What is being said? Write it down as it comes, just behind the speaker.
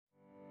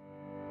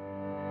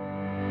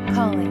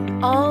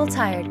Calling all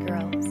tired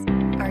girls.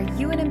 Are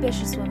you an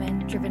ambitious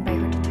woman driven by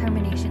her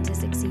determination to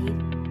succeed,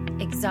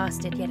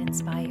 exhausted yet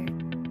inspired,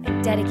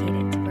 and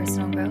dedicated to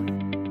personal growth?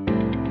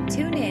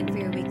 Tune in for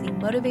your weekly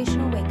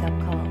motivational wake-up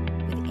call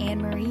with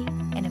Anne-Marie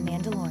and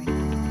Amanda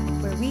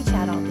Lauren, where we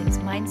chat all things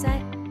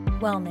mindset,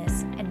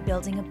 wellness, and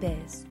building a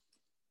biz.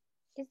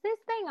 Is this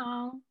thing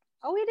on?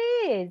 Oh,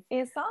 it is.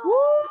 It's on.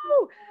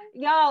 Woo!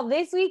 Y'all,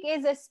 this week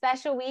is a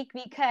special week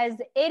because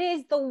it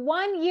is the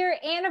 1-year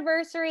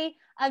anniversary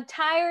of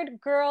Tired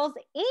Girls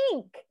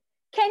Inc.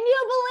 Can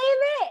you believe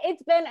it?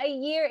 It's been a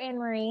year,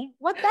 Anne-Marie.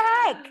 What the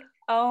heck?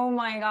 Oh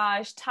my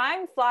gosh.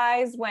 Time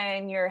flies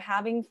when you're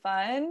having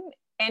fun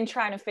and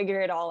trying to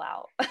figure it all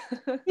out.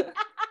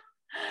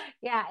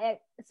 Yeah,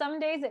 some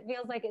days it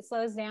feels like it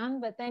slows down,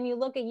 but then you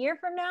look a year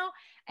from now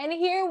and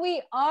here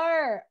we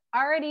are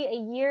already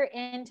a year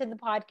into the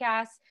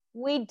podcast.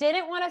 We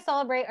didn't want to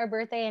celebrate our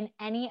birthday in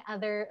any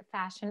other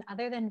fashion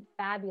other than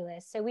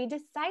fabulous. So we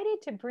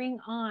decided to bring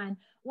on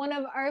one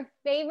of our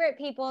favorite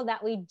people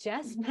that we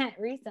just met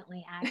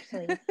recently,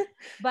 actually.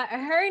 But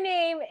her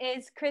name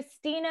is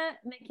Kristina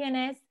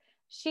McInnis.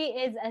 She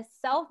is a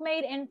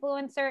self-made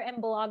influencer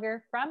and blogger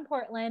from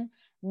Portland.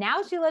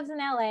 Now she lives in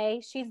LA.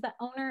 She's the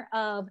owner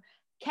of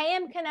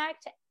KM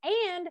Connect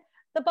and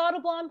the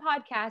Bottle Blonde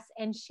podcast,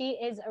 and she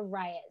is a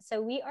riot.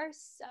 So we are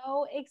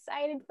so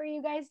excited for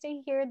you guys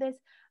to hear this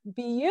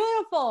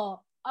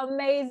beautiful,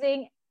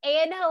 amazing,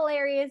 and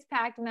hilarious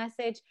packed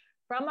message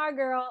from our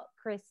girl,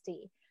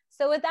 Kristy.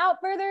 So without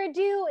further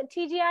ado,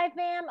 TGI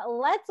fam,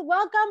 let's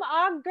welcome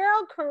our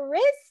girl,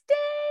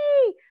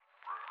 Kristy.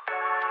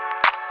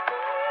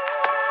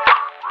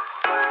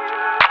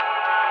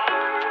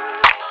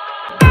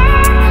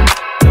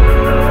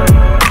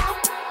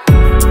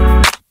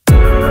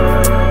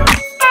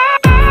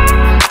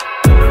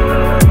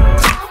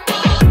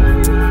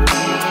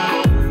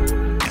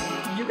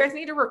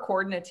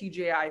 Record in a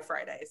TGI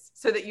Fridays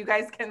so that you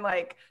guys can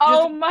like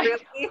that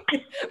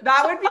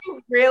would be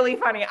really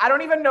funny. I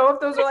don't even know if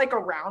those are like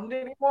around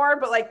anymore,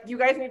 but like you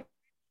guys need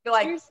to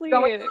like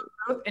go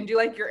and do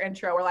like your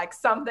intro or like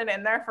something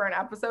in there for an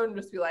episode and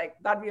just be like,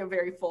 that'd be a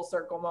very full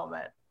circle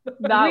moment.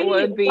 That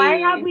would be. Why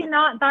have we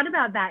not thought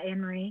about that,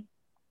 Anne-Marie?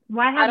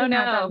 Why have I don't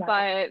know,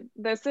 but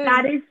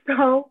that is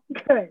so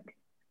good.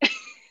 It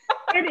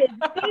is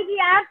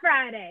TGI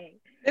Friday.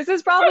 This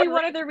is probably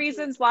one of the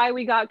reasons why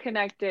we got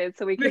connected,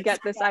 so we could get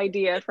this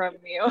idea from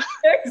you.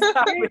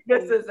 Exactly.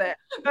 This is it.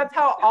 That's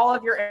how all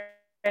of your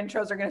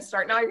intros are going to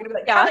start. Now you're going to be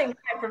like, calling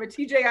from a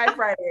TGI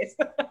Fridays.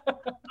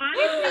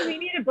 Honestly, we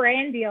need a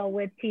brand deal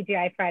with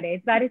TGI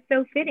Fridays. That is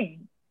so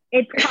fitting.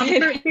 It's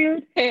comfort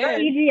food,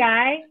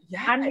 TGI.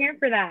 Yeah. I'm here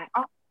for that.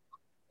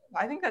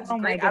 I think that's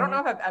great. I don't know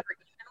if I've ever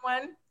eaten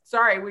one.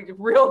 Sorry,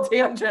 real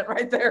tangent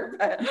right there,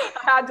 but I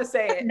had to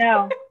say it.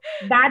 No,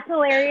 that's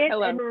hilarious.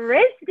 And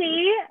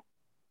Kristy,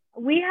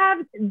 we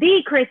have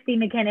the Kristy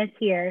McInnis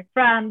here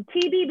from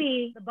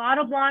TBB, the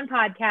Bottle Blonde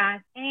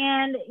podcast.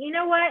 And you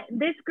know what?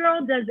 This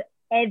girl does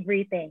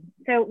everything.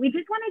 So we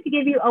just wanted to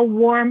give you a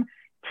warm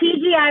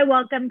TGI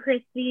welcome,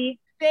 Kristy.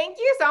 Thank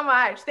you so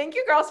much. Thank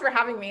you girls for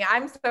having me.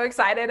 I'm so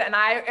excited and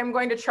I am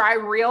going to try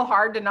real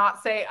hard to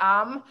not say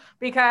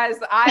because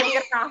I'm going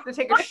to have to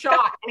take a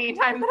shot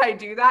anytime that I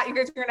do that. You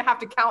guys are going to have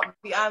to count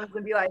the ums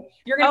and be like,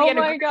 you're going to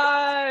be my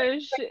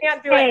gosh. I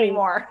can't do it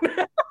anymore.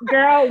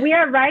 Girl, we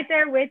are right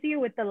there with you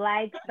with the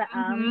likes, the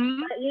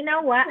But you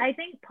know what? I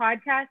think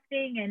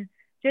podcasting and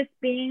just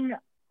being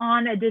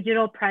on a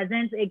digital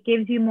presence, it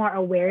gives you more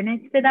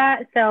awareness to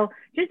that. So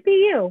just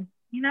be you.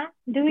 You know,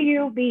 do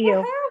you, be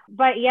you.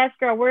 But yes,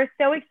 girl, we're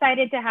so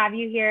excited to have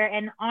you here.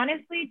 And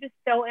honestly, just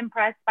so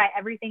impressed by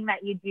everything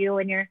that you do.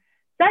 And you're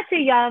such a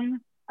young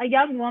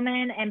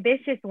woman,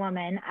 ambitious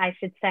woman, I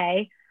should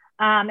say.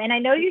 And I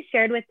know you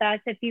shared with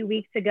us a few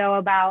weeks ago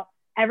about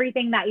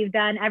everything that you've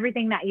done,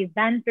 everything that you've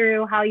been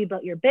through, how you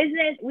built your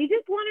business. We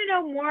just want to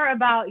know more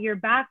about your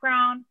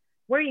background,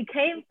 where you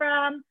came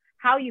from,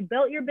 how you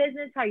built your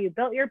business, how you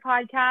built your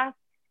podcast.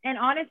 And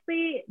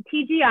honestly,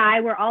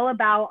 TGI, we're all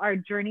about our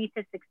journey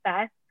to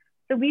success.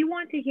 So we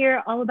want to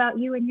hear all about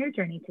you and your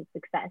journey to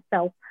success.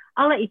 So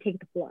I'll let you take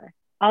the floor.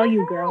 All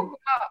you, girl.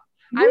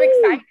 I'm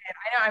excited.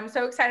 I know. I'm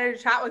so excited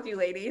to chat with you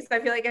ladies. I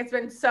feel like it's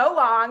been so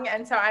long.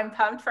 And so I'm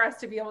pumped for us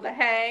to be able to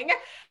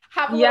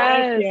have a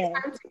little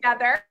time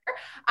together.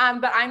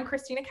 But I'm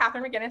Kristina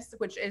Catherine McInnis,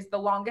 which is the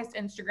longest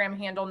Instagram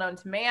handle known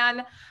to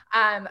man.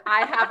 I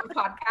have a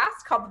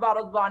podcast called the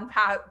Bottle Blonde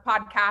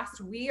podcast.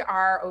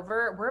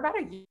 We're about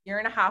a year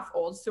and a half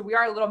old. So we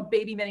are a little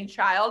baby mini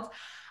child.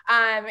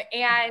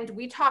 And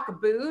we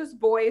talk booze,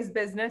 boys,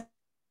 business,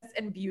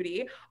 and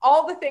beauty,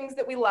 all the things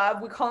that we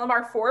love. We call them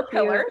our 4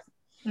 pillars.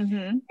 Mm-hmm.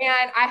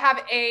 And I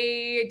have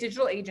a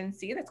digital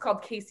agency that's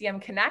called KCM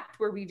Connect,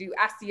 where we do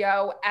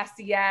SEO,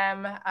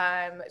 SEM,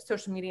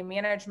 social media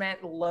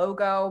management,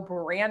 logo,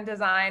 brand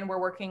design.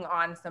 We're working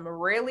on some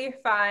really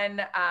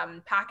fun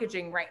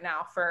packaging right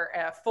now for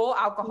a full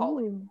alcohol.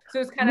 So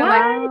it's kind of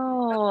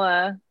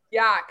like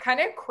Yeah, kind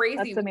of crazy.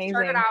 That's amazing. We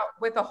started out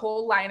with a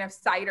whole line of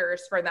ciders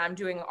for them,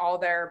 doing all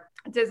their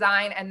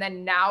design. And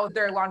then now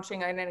they're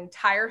launching an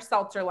entire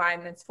seltzer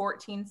line that's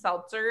 14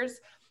 seltzers.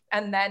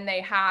 And then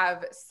they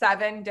have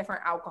 7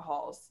 different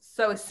alcohols.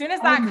 So as soon as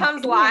that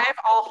comes live,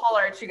 I'll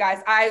holler at you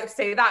guys. I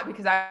say that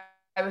because I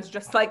was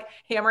just like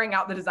hammering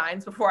out the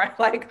designs before I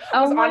like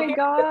was my on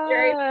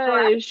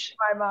gosh.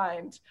 my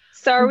mind.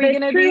 So are we The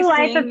going to true be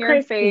life seeing of your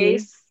Christy.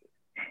 face?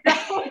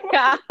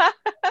 Yeah.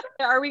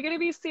 Are we going to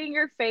be seeing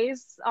your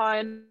face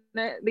on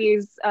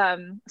these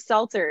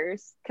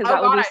seltzers? Because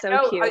that would be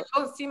so cute.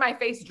 You'll see my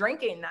face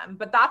drinking them,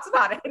 but that's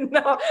about it.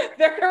 No,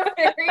 they're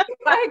very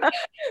like,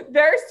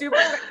 they're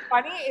super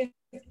funny.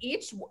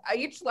 Each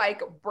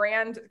like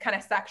brand kind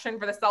of section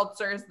for the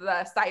seltzers,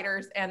 the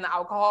ciders, and the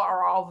alcohol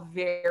are all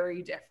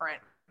very different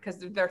because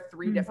they're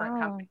 3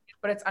 different companies,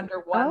 but it's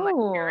under one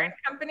like parent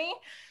company.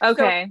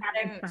 Okay.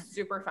 So it's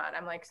super fun.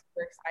 I'm like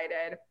super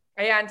excited.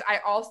 And I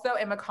also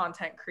am a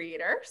content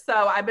creator.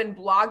 So I've been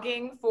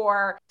blogging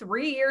for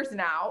 3 years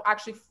now,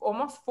 actually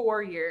almost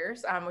 4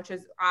 years, which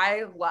is,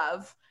 I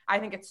love. I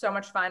think it's so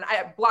much fun.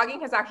 Blogging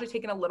has actually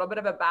taken a little bit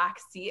of a back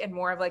seat and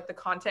more of like the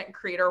content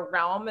creator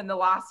realm in the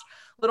last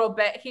little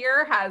bit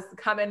here has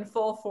come in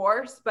full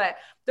force, but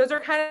those are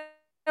kind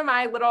of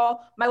my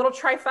little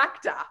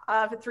trifecta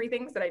of 3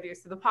 things that I do.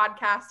 So the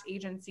podcast,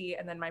 agency,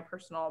 and then my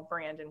personal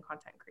brand and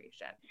content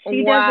creation.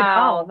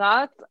 Wow,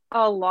 that's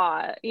a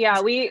lot. Yeah,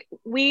 we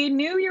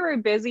knew you were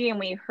busy and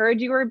we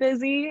heard you were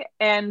busy.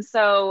 And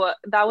so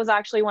that was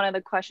actually one of the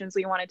questions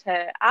we wanted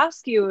to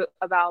ask you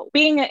about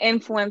being an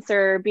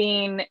influencer,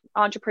 being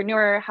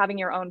entrepreneur, having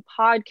your own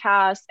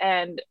podcast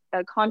and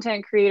a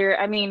content creator.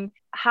 I mean,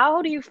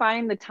 how do you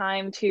find the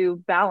time to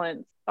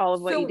balance all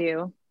of what you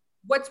do?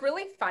 What's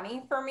really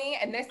funny for me,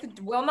 and this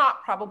will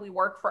not probably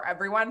work for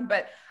everyone,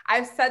 but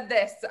I've said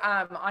this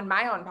on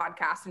my own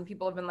podcast and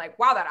people have been like,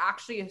 wow, that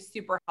actually is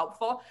super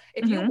helpful.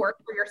 If you work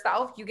for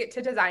yourself, you get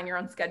to design your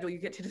own schedule. You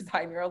get to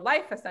design your own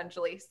life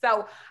essentially.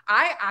 So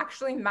I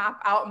actually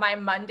map out my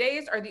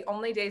Mondays are the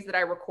only days that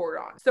I record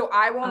on. So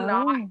I will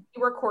not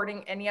be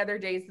recording any other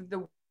days of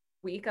the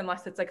week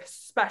unless it's like a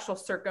special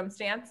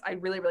circumstance. I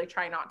really, really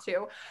try not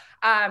to.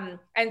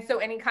 And so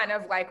any kind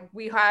of like,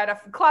 we had a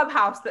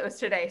clubhouse that was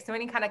today. So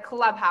any kind of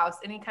clubhouse,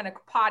 any kind of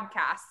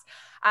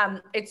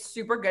podcasts, it's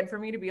super good for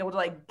me to be able to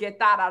like get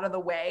that out of the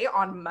way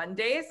on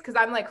Mondays. Cause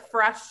I'm like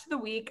fresh to the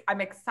week. I'm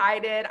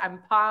excited.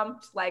 I'm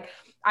pumped. Like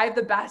I have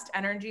the best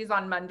energies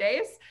on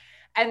Mondays.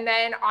 And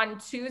then on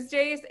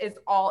Tuesdays is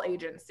all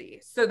agency.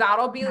 So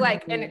that'll be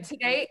like, and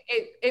today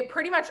it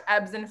pretty much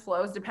ebbs and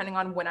flows depending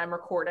on when I'm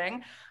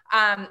recording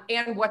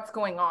and what's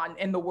going on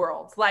in the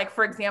world. Like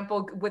for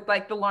example, with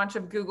like the launch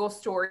of Google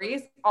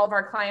Stories, all of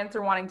our clients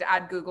are wanting to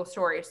add Google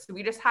Stories. So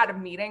we just had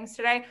meetings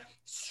today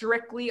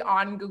strictly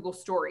on Google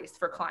Stories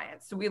for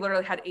clients. So we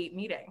literally had 8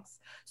 meetings.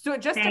 So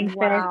it just depends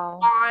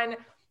on,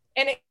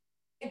 and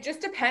it just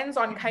depends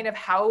on kind of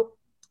how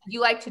you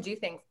like to do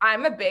things.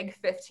 I'm a big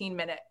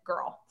 15-minute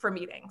girl for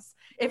meetings.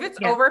 If it's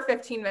over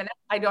 15 minutes,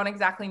 I don't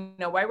exactly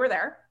know why we're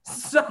there.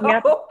 So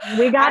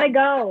we gotta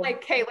go. Like,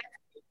 okay,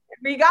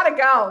 we gotta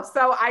go.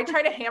 So I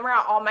try to hammer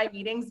out all my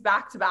meetings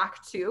back to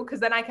back too, because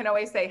then I can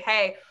always say,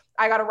 hey,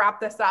 I got to wrap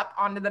this up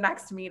onto the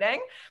next meeting.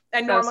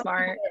 And so normally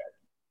smart.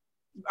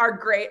 Are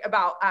great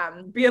about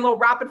being a little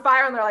rapid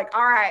fire, and they're like,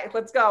 all right,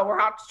 let's go. We're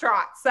out to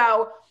trot.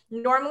 So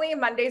normally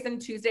Mondays and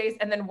Tuesdays,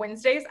 and then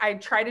Wednesdays, I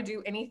try to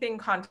do anything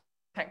content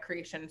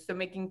creation. So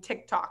making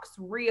TikToks,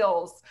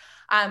 reels.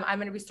 I'm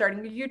going to be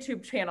starting a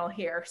YouTube channel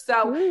here.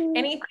 So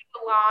anything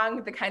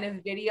along the kind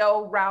of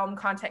video realm,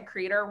 content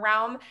creator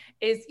realm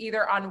is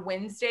either on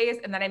Wednesdays,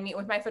 and then I meet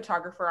with my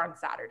photographer on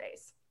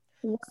Saturdays.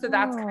 So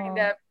that's kind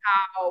of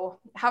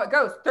how it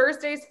goes.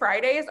 Thursdays,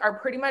 Fridays are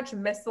pretty much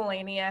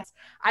miscellaneous.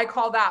 I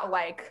call that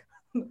like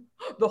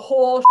the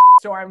whole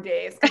storm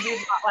days, because we've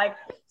got like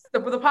the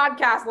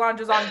podcast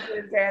launches on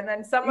Tuesday, and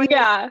then someone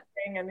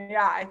and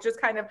it just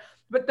kind of,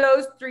 but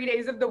those 3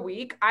 days of the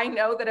week, I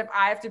know that if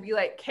I have to be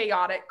like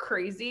chaotic,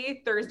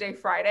 crazy Thursday,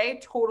 Friday,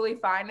 totally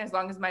fine, as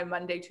long as my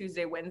Monday,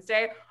 Tuesday,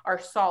 Wednesday are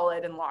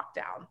solid and locked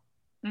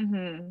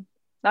down.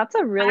 That's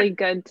a really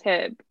good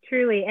tip.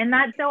 Truly. And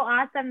that's so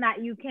awesome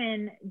that you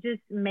can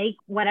just make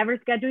whatever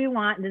schedule you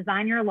want,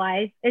 design your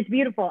life. It's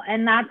beautiful.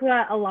 And that's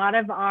what a lot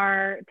of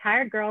our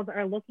tired girls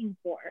are looking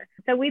for.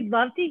 So we'd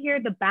love to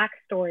hear the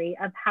backstory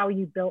of how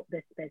you built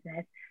this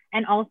business,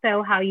 and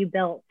also how you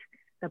built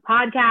the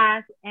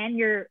podcast and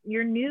your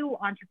new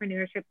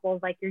entrepreneurship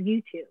goals, like your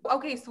YouTube.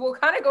 Okay, so we'll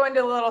kind of go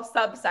into a little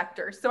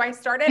subsector. So I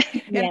started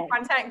in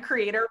content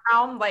creator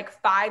realm like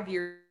 5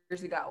 years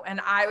ago,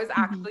 and I was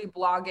actually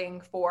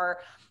blogging for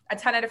a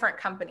ton of different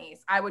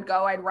companies.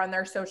 I'd run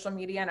their social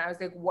media, and I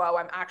was like, whoa,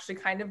 I'm actually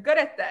kind of good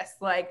at this.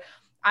 Like,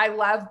 I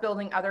love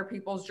building other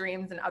people's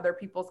dreams and other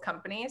people's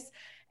companies.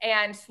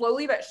 And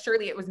slowly but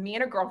surely, it was me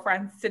and a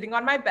girlfriend sitting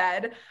on my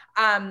bed.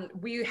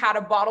 We had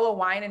a bottle of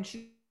wine, and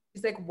she's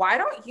like, why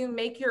don't you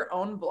make your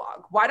own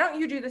blog? Why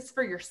don't you do this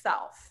for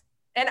yourself?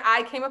 And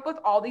I came up with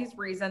all these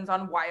reasons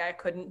on why I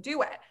couldn't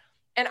do it.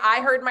 And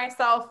I heard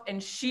myself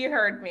and she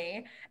heard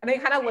me, and they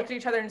kind of looked at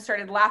each other and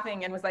started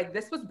laughing and was like,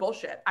 this was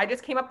bullshit. I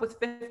just came up with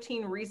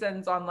 15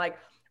 reasons on like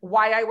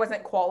why I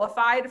wasn't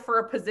qualified for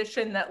a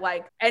position that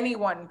like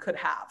anyone could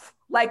have.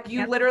 Like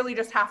you literally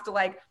just have to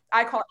like,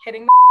 I call it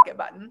hitting the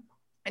button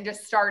and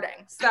just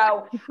starting.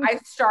 So I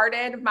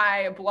started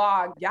my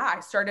blog. Yeah,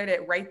 I started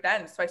it right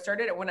then. So I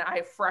started it when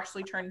I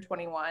freshly turned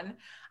 21.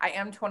 I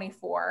am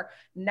 24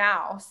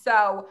 now.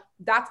 So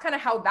that's kind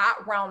of how that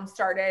realm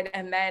started.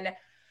 And then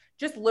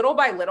just little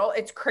by little,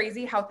 it's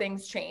crazy how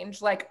things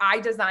change. Like I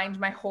designed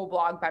my whole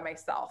blog by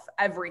myself,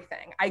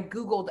 everything. I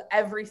Googled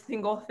every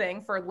single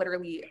thing for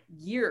literally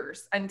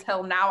years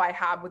until now I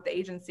have with the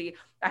agency,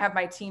 I have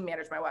my team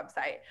manage my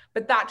website.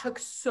 But that took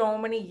so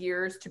many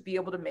years to be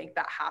able to make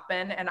that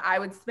happen. And I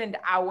would spend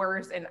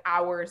hours and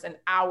hours and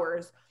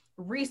hours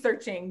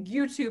researching,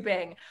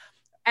 YouTubing,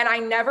 and I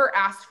never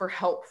asked for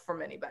help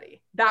from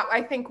anybody. That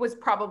I think was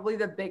probably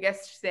the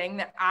biggest thing,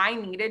 that I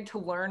needed to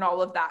learn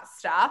all of that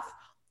stuff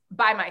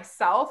by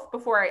myself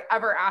before I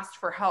ever asked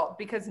for help,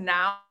 because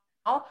now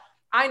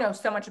I know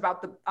so much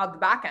about the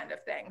back end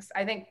of things.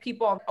 I think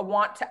people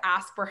want to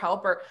ask for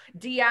help or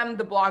DM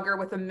the blogger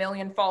with 1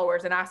 million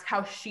followers and ask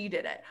how she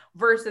did it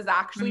versus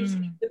actually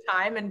take the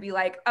time and be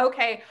like,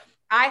 okay,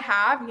 I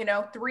have,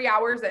 3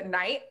 hours at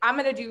night. I'm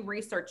going to do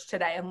research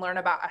today and learn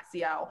about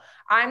SEO.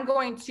 I'm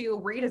going to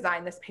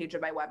redesign this page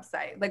of my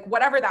website, like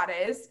whatever that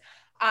is.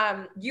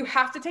 You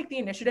have to take the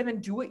initiative and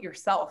do it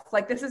yourself.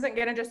 Like this isn't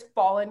going to just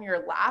fall in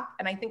your lap.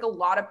 And I think a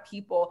lot of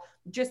people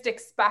just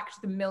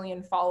expect the 1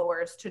 million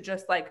followers to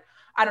just like,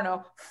 I don't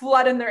know,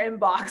 flood in their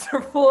inbox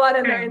or flood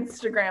in their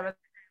Instagram.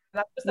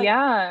 That's just like,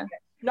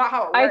 not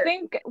how it works. I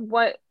think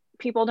what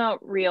people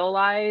don't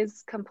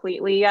realize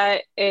completely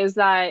yet is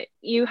that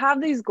you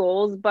have these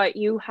goals, but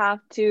you have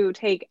to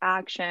take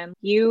action.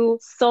 You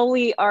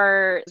solely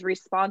are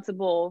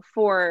responsible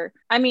for,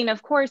 I mean,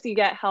 of course you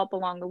get help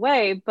along the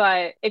way,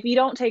 but if you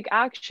don't take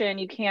action,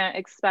 you can't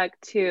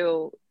expect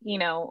to,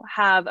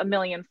 have 1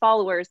 million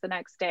followers the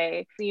next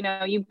day.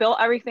 You built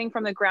everything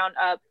from the ground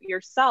up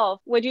yourself.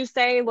 Would you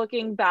say,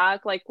 looking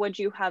back, like, would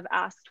you have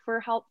asked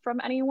for help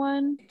from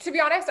anyone? To be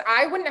honest,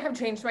 I wouldn't have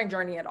changed my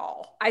journey at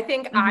all. I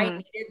think I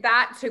needed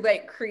that to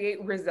like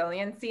create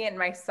resiliency in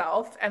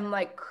myself and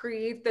like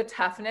create the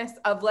toughness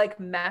of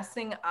like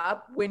messing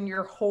up when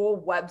your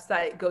whole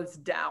website goes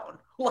down.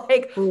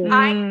 Like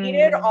I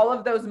needed all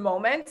of those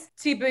moments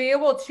to be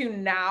able to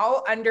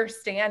now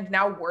understand,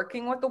 now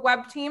working with the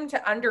web team,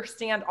 to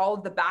understand all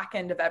of the back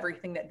end of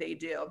everything that they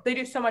do. They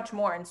do so much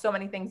more, and so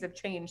many things have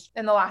changed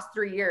in the last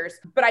 3 years.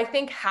 But I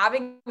think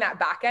having that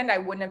back end, I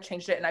wouldn't have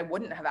changed it, and I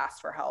wouldn't have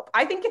asked for help.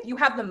 I think if you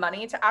have the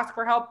money to ask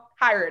for help,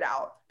 hire it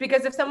out.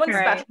 Because if someone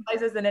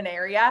specializes in an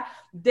area,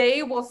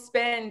 they will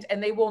spend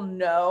and they will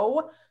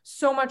know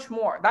so much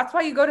more. That's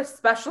why you go to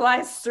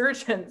specialized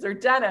surgeons or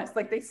dentists,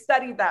 like they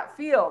studied that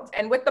field.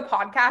 And with the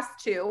podcast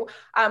too,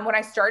 when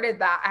I started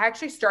that, I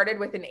actually started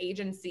with an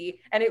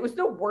agency, and it was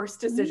the worst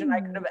decision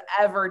I could have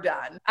ever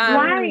done.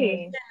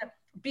 Why?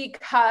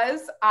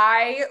 Because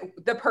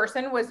the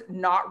person was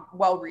not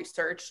well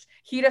researched.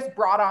 He just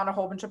brought on a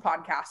whole bunch of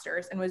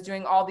podcasters and was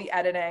doing all the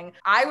editing.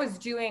 I was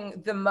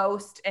doing the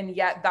most, and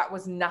yet that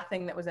was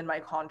nothing that was in my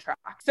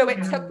contract. So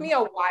it took me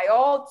a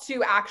while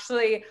to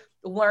actually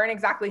learn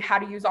exactly how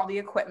to use all the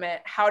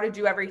equipment, how to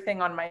do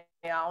everything on my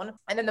own.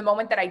 And then the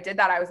moment that I did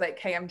that, I was like,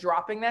 okay, I'm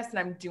dropping this and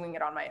I'm doing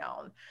it on my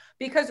own.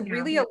 Because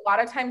really a lot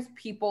of times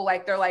people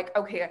they're like,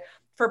 okay,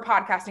 for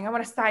podcasting, I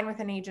want to sign with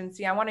an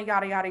agency. I want to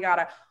yada, yada,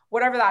 yada,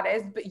 whatever that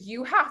is. But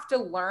you have to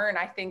learn,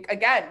 I think,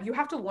 again, you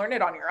have to learn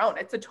it on your own.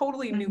 It's a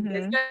totally new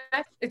business.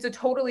 It's a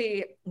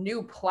totally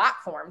new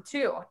platform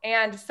too.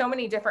 And so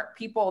many different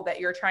people that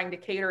you're trying to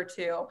cater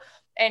to.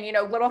 And,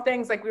 little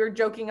things like we were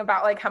joking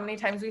about, like how many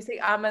times we say,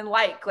 and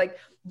like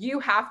you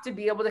have to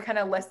be able to kind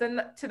of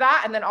listen to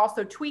that and then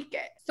also tweak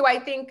it. So I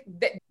think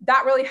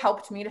that really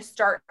helped me to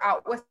start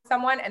out with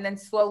someone and then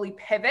slowly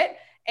pivot.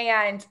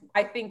 And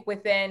I think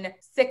within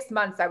 6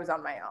 months I was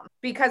on my own,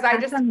 because I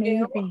just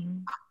knew,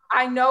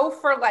 I know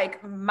for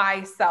like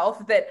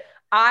myself that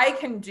I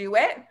can do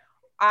it.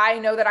 I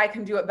know that I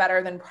can do it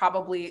better than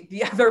probably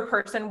the other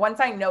person. Once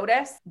I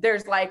notice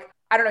there's like,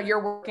 I don't know,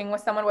 you're working with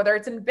someone, whether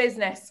it's in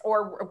business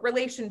or a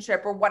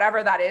relationship or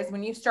whatever that is,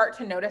 when you start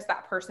to notice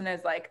that person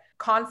is like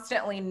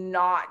constantly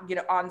not,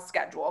 on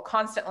schedule,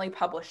 constantly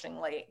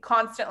publishing late,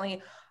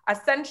 constantly,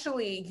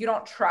 essentially you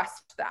don't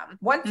trust them.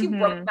 Once you've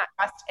broken that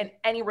trust in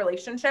any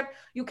relationship,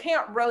 you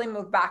can't really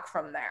move back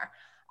from there.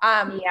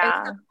 And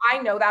so I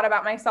know that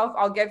about myself.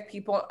 I'll give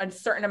people a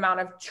certain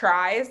amount of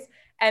tries,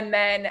 and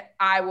then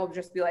I will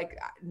just be like,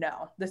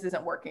 no, this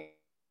isn't working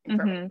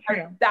for me.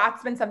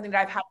 That's been something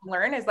that I've had to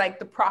learn, is like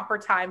the proper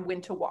time when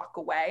to walk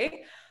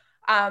away.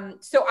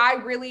 So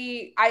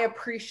I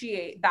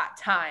appreciate that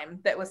time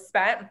that was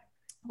spent.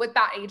 with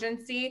that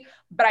agency,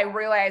 but I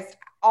realized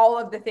all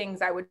of the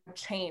things I would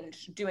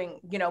change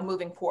doing,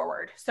 moving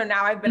forward. So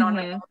now I've been on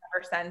my own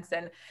ever since,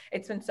 and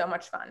it's been so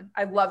much fun.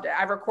 I've loved it.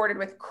 I've recorded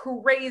with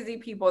crazy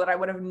people that I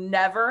would have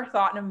never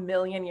thought in a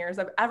million years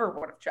I've ever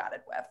would have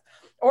chatted with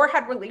or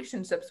had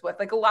relationships with.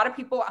 Like a lot of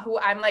people who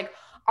I'm like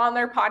on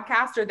their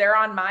podcast or they're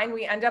on mine,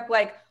 we end up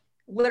like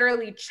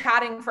literally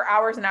chatting for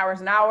hours and hours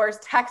and hours,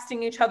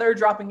 texting each other,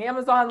 dropping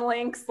Amazon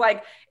links.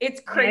 Like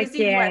it's crazy.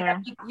 Yeah.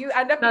 You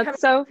end up That's becoming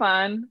so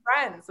fun.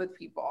 friends with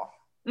people.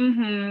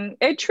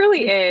 It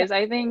truly is.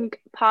 I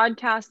think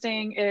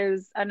podcasting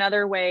is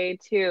another way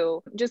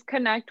to just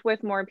connect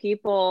with more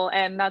people.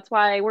 And that's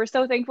why we're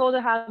so thankful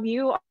to have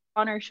you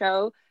on our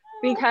show,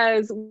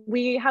 because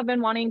we have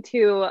been wanting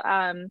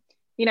to,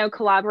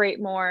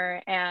 collaborate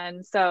more.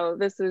 And so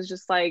this has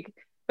just like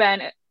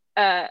been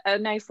a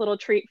nice little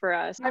treat for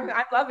us. I'm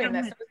loving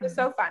this. This is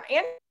so fun.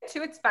 And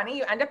too, it's funny.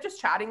 You end up just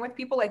chatting with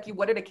people like you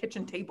would at a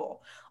kitchen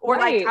table or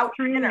like out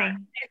to dinner.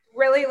 It's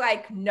really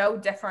like no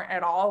different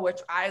at all, which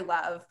I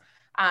love.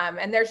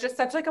 And there's just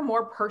such like a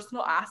more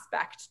personal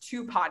aspect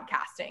to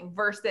podcasting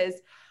versus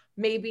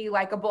maybe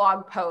like a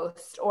blog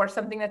post or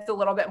something that's a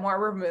little bit more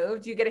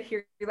removed. You get to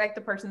hear like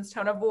the person's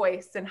tone of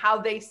voice and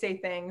how they say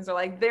things or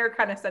like their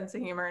kind of sense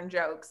of humor and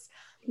jokes.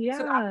 Yeah.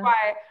 So that's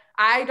why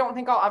I don't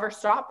think I'll ever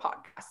stop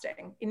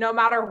podcasting. No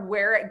matter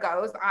where it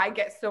goes, I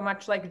get so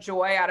much like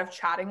joy out of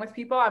chatting with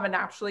people. I'm a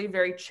naturally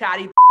very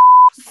chatty.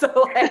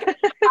 So like,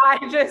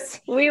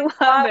 we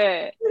love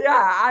it.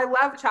 Yeah. I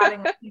love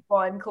chatting with people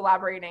and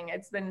collaborating.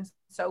 It's been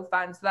so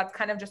fun. So that's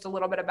kind of just a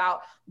little bit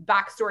about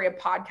backstory of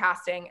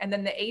podcasting. And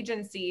then the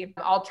agency,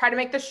 I'll try to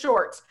make this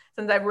short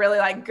since I've really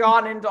like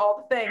gone into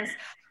all the things.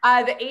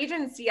 The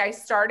agency I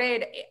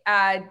started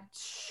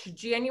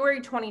January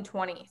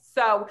 2020.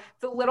 So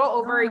it's a little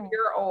over a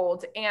year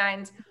old.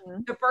 And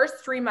the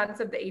first 3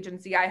 months of the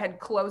agency, I had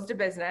closed a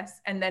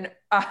business and then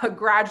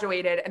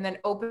graduated and then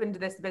opened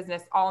this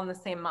business all in the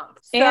same month.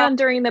 So, and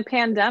during the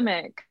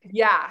pandemic.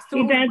 Yeah. So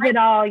you does it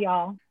all,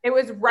 y'all. It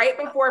was right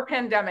before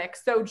pandemic.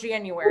 So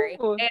January.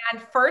 Ooh.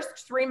 And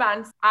first 3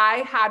 months, I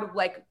had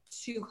like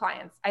 2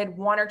 clients. I had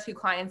 1 or 2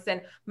 clients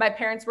and my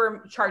parents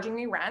were charging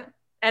me rent.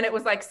 And it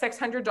was like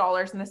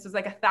 $600. And this was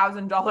like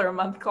 $1,000 a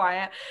month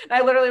client. And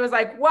I literally was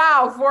like,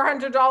 wow,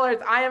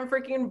 $400. I am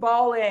freaking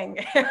bawling.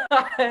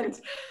 And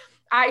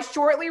I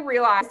shortly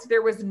realized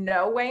there was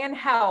no way in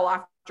hell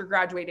after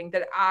graduating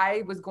that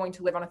I was going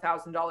to live on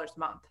 $1,000 a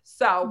month.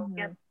 So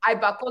I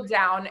buckled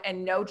down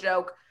and no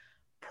joke,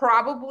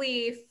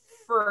 probably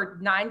for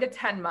 9 to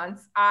 10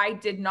 months, I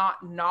did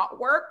not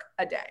work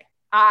a day.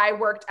 I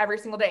worked every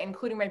single day,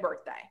 including my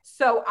birthday.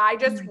 So I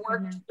just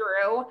worked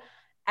through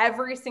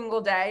every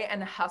single day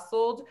and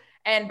hustled.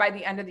 And by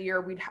the end of the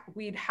year,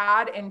 we'd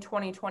had in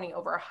 2020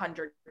 over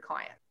 100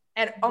 clients.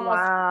 And almost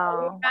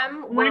all of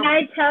them were, when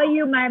I tell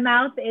you my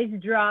mouth is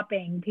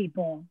dropping,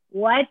 people.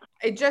 What?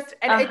 It just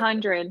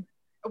 100.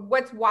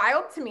 What's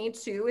wild to me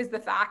too is the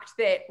fact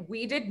that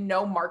we did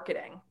no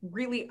marketing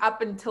really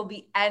up until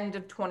the end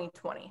of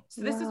 2020.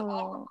 So this is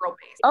all referral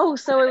based. Oh,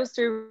 so it was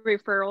through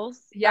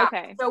referrals? Yeah.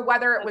 Okay. So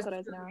whether it was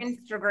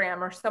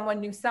Instagram or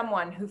someone knew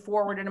someone who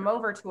forwarded them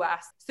over to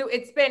us. So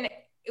it's been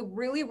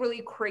really,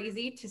 really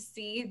crazy to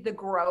see the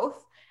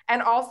growth.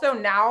 And also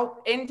now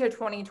into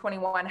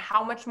 2021,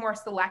 how much more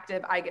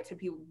selective I get to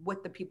be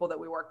with the people that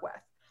we work with.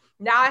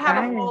 Now I have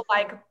a whole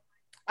like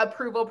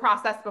approval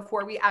process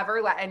before we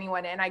ever let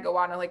anyone in. I go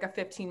on like a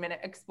 15-minute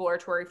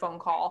exploratory phone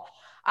call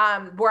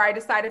where I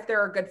decide if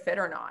they're a good fit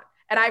or not.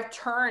 And I've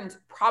turned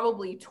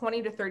probably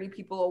 20 to 30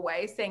 people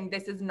away saying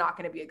this is not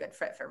going to be a good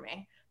fit for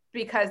me.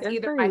 Because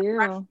either my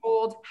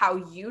threshold, how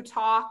you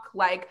talk,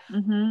 like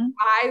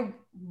I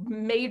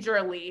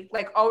majorly,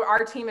 like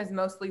our team is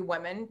mostly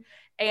women.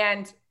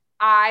 And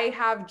I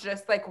have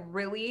just like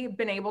really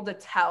been able to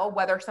tell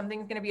whether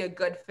something's going to be a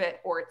good fit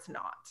or it's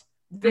not.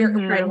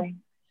 Very,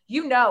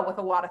 with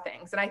a lot of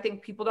things. And I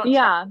think people don't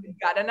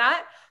gut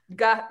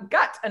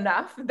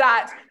enough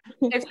that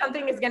if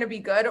something is going to be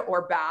good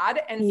or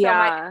bad. And so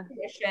my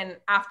intuition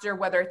after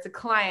whether it's a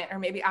client or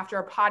maybe after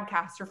a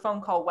podcast or phone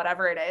call,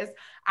 whatever it is,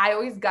 I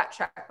always gut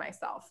check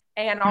myself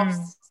and I'll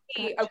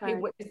see, okay,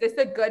 is this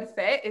a good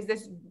fit? Is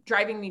this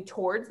driving me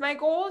towards my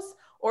goals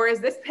or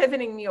is this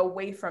pivoting me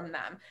away from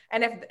them?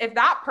 And if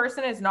that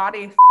person is not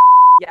a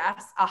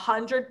yes,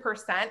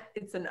 100%,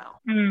 it's a no.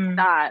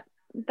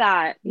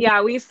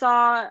 We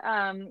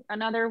saw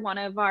another one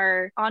of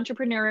our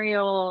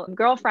entrepreneurial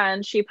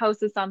girlfriends. She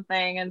posted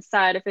something and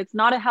said if it's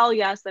not a hell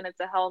yes, then it's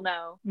a hell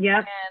no.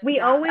 Yep. We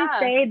always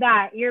say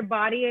that your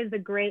body is a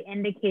great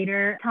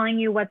indicator telling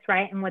you what's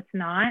right and what's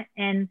not,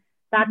 and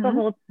that's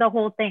the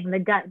whole thing, the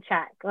gut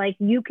check. Like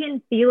you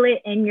can feel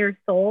it in your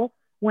soul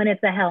when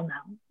it's a hell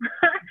no.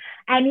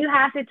 And you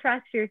have to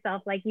trust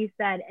yourself, like you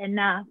said,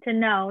 enough to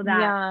know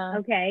that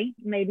okay,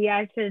 maybe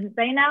I should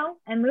say no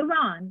and move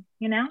on,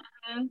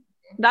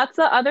 That's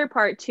the other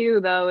part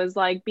too, though, is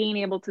like being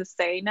able to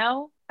say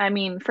no. I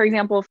mean, for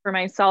example, for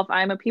myself,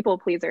 I'm a people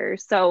pleaser.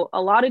 So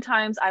a lot of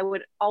times I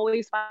would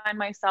always find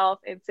myself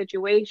in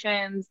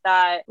situations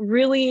that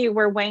really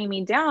were weighing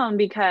me down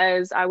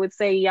because I would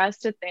say yes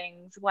to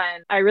things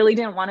when I really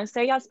didn't want to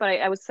say yes, but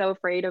I was so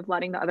afraid of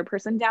letting the other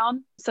person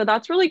down. So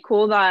that's really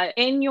cool that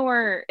in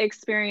your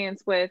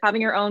experience with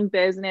having your own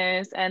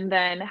business and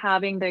then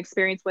having the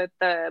experience with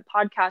the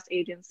podcast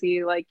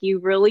agency, like you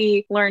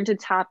really learn to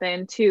tap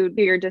into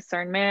your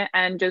discernment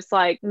and just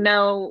like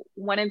know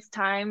when it's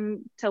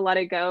time to let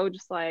it go,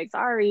 just like,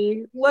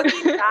 sorry.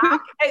 Looking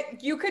back,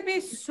 you could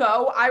be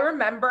I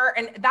remember,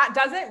 and that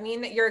doesn't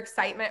mean that your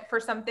excitement for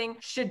something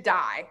should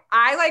die.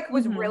 I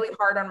was really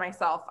hard on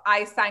myself.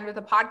 I signed with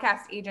a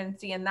podcast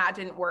agency and that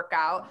didn't work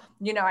out.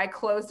 You know, I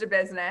closed a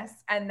business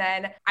and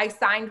then I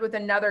signed with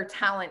another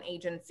talent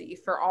agency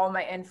for all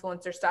my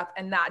influencer stuff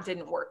and that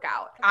didn't work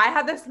out. I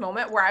had this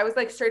moment where I was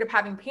straight up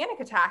having panic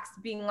attacks,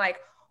 being like,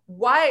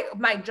 what,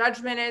 my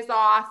judgment is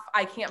off.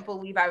 I can't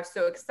believe I was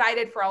so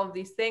excited for all of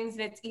these things.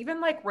 And it's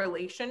even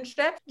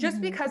relationships, just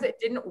because it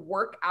didn't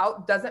work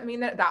out doesn't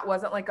mean that that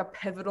wasn't a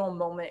pivotal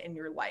moment in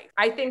your life.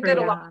 I think that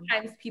a lot of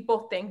times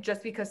people think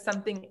just because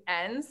something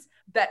ends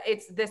that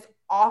it's this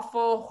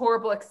awful,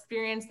 horrible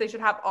experience. They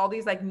should have all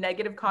these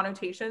negative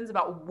connotations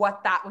about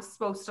what that was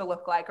supposed to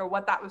look like or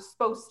what that was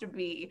supposed to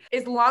be.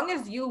 As long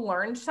as you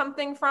learned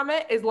something from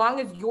it, as long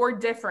as you're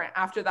different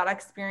after that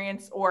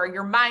experience, or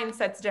your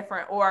mindset's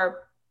different,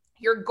 or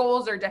your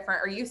goals are different,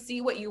 or you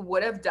see what you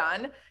would have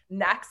done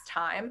next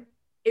time,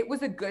 it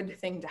was a good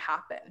thing to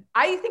happen.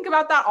 I think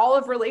about that all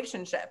of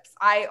relationships.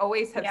 I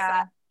always have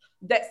said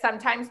that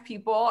sometimes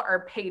people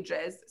are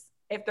pages.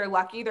 If they're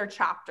lucky, they're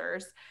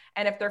chapters.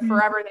 And if they're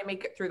forever, they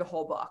make it through the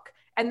whole book.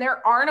 And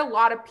there aren't a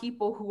lot of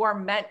people who are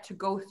meant to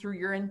go through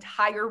your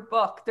entire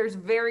book. There's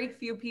very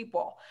few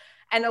people.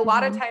 And a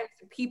lot of times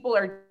people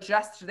are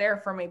just there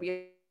for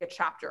maybe a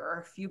chapter or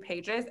a few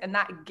pages, and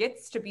that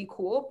gets to be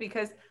cool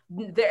because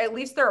at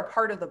least they're a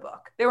part of the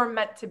book. They were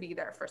meant to be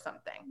there for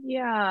something.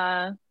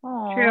 Yeah.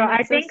 Aww, true.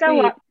 I think so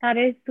a lot, that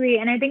is sweet.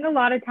 And I think a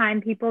lot of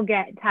time people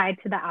get tied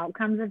to the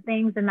outcomes of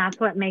things, and that's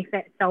what makes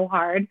it so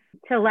hard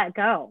to let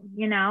go,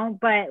 you know.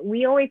 But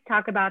we always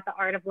talk about the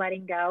art of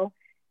letting go.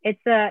 It's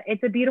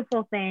a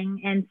beautiful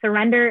thing, and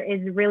surrender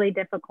is really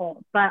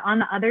difficult. But on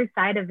the other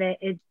side of it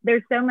is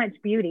there's so much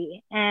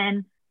beauty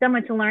and so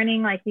much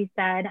learning, like you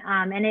said,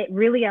 and it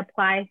really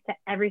applies to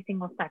every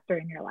single sector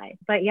in your life.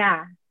 But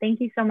yeah, thank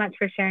you so much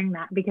for sharing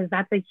that, because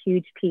that's a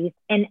huge piece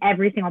in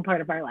every single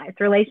part of our lives,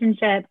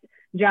 relationships,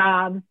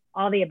 jobs,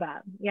 all the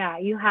above. Yeah,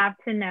 you have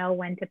to know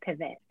when to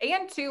pivot.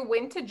 And to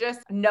when to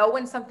just know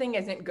when something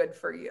isn't good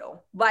for you.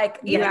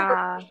 Even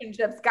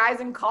relationships, guys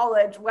in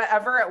college,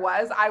 whatever it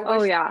was, I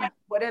wish I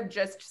would have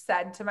just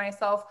said to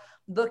myself,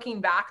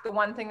 looking back, the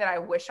one thing that I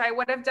wish I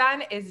would have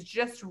done is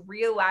just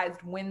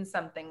realized when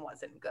something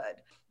wasn't good.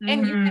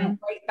 And you can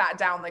write that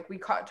down. Like we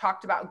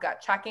talked about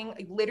gut checking,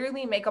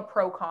 literally make a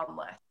pro con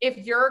list.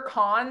 If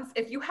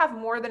you have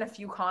more than a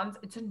few cons,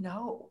 it's a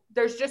no.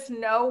 There's just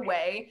no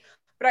way.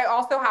 But I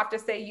also have to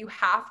say, you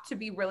have to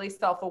be really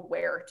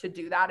self-aware to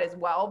do that as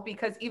well,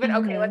 because even,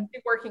 okay, let's be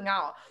working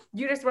out.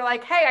 You just were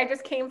like, hey, I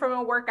just came from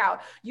a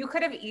workout. You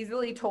could have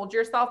easily told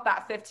yourself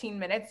that 15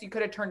 minutes, you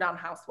could have turned on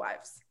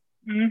Housewives.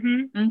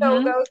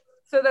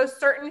 So those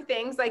certain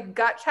things like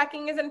gut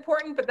checking is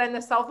important, but then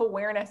the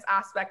self-awareness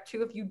aspect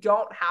too, if you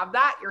don't have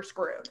that, you're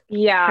screwed.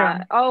 Yeah.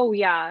 Sure. Oh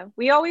yeah.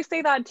 We always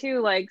say that too.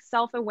 Like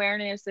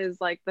self-awareness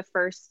is like the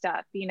first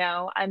step, you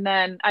know? And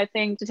then I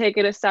think to take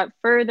it a step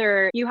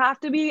further, you have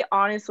to be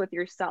honest with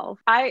yourself.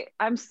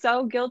 I'm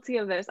so guilty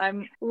of this.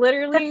 I'm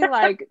literally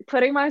like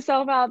putting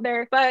myself out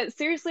there, but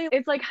seriously,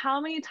 it's like,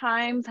 how many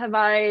times have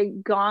I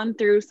gone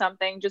through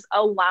something, just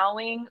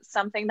allowing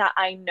something that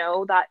I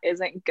know that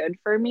isn't good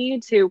for me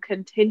to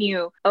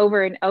continue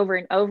over and over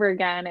and over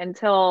again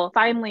until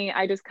finally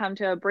I just come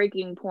to a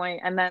breaking point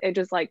and then it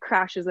just like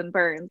crashes and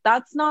burns.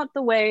 That's not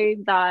the way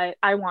that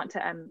I want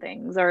to end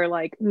things or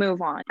like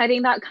move on. I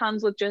think that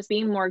comes with just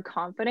being more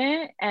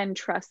confident and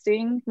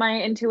trusting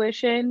my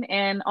intuition,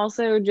 and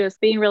also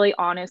just being really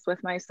honest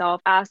with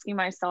myself, asking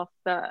myself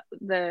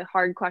the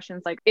hard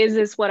questions like, is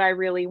this what I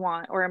really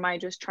want, or am I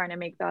just trying to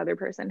make the other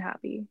person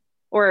happy,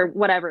 or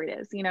whatever it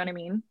is, you know what I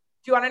mean?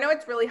 Do you want to know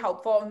what's really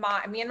helpful?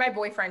 Me and my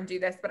boyfriend do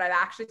this, but I've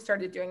actually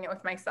started doing it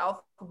with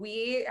myself.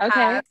 We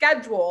have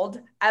scheduled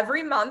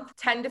every month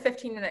 10 to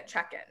 15 minute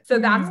check-in. So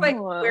that's like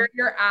where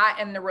you're at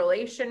in the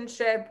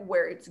relationship,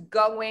 where it's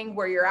going,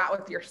 where you're at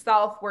with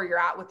yourself, where you're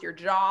at with your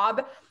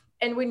job.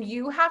 And when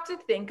you have to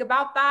think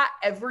about that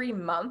every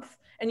month,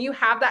 and you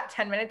have that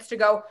 10 minutes to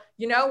go,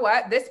 you know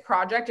what, this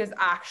project is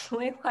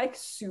actually like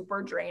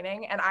super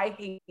draining and I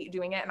hate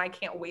doing it and I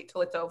can't wait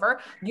till it's over.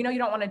 You know, you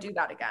don't want to do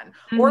that again.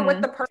 Or with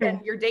the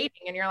person you're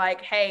dating and you're like,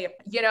 hey,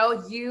 you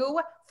know, you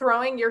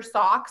throwing your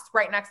socks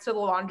right next to the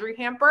laundry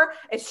hamper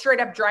is straight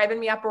up driving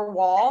me up a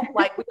wall.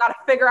 Like, we got to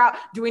figure out,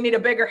 do we need a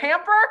bigger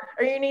hamper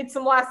or you need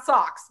some less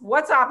socks?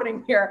 What's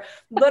happening here?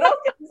 Little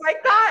things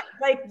like that.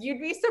 Like, you'd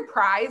be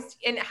surprised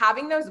in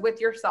having those with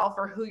yourself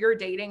or who you're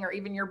dating or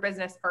even your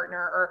business partner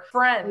or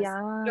friends.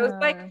 Yeah. Those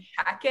like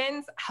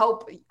check-ins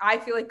help. I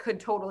feel like could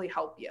totally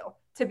help you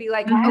to be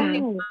like,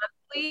 okay,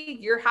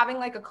 you're having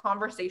like a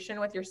conversation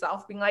with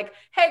yourself being like,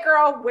 hey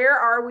girl, where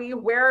are we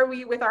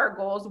with our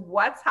goals?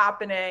 What's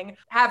happening?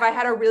 Have I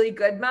had a really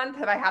good month?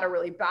 Have I had a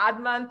really bad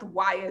month?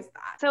 Why is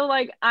that? So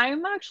like,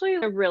 I'm actually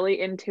a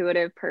really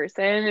intuitive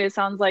person. It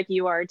sounds like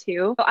you are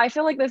too. I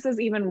feel like this is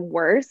even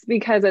worse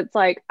because it's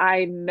like,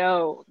 I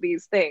know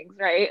these things,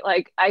 right?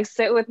 Like, I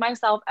sit with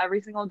myself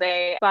every single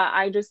day, but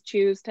I just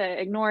choose to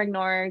ignore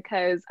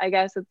because I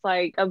guess it's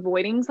like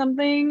avoiding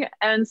something.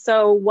 And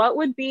so what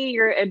would be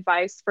your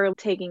advice for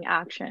taking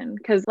action?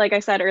 Because like I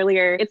said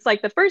earlier, it's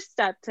like the first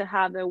step to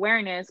have the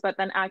awareness, but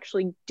then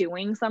actually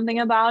doing something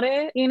about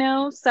it, you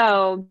know?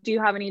 So do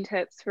you have any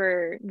tips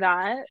for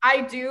that?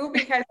 I do,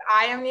 because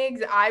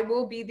I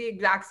will be the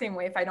exact same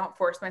way if I don't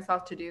force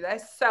myself to do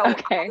this. So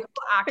okay. I will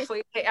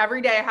actually,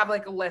 every day I have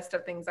like a list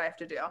of things I have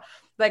to do,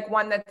 like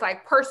one that's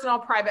like personal,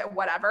 private,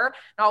 whatever.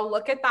 And I'll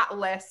look at that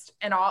list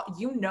and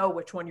you know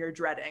which one you're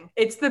dreading.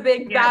 It's the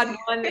big bad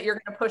one that you're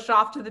going to push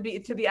off to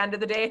the end of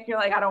the day. And you're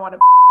like, I don't want to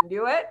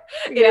do it.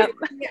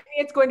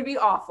 It's going to be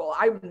awful.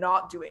 I'm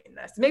not doing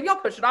this. Maybe I'll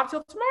push it off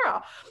till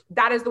tomorrow.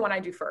 That is the one I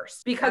do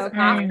first, because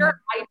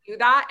after I do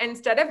that,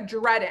 instead of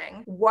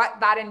dreading what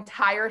that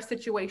entire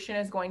situation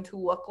is going to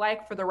look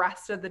like for the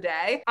rest of the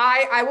day,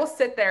 I will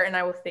sit there and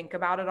I will think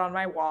about it on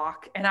my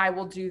walk, and I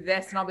will do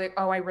this, and I'll be like,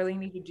 oh, I really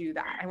need to do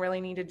that. I really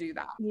need to do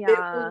that. Yeah. It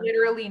will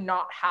literally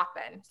not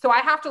happen. So I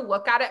have to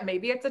look at it.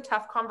 Maybe it's a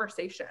tough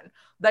conversation.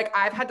 Like,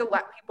 I've had to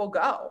let people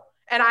go.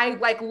 And I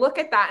like look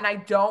at that and I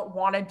don't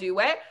want to do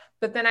it.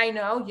 But then I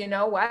know, you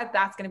know what,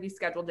 that's going to be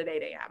scheduled at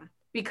 8 a.m.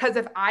 Because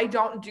if I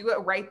don't do it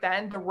right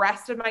then, the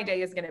rest of my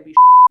day is going to be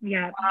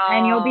Yeah.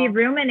 And you'll be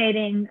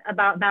ruminating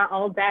about that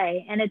all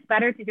day. And it's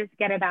better to just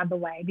get it out of the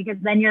way, because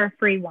then you're a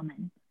free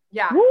woman.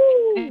 Yeah.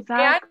 Woo,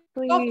 exactly.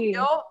 And you'll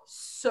feel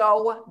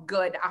so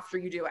good after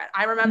you do it.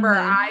 I remember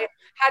I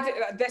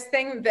had this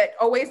thing that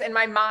always in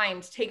my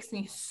mind takes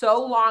me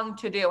so long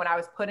to do. And I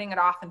was putting it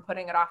off and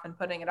putting it off and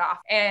putting it off.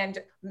 And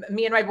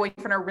me and my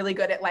boyfriend are really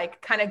good at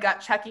like kind of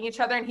gut checking each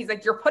other. And he's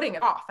like, you're putting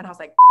it off. And I was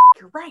like,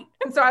 you're right.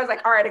 And so I was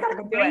like, all right, I gotta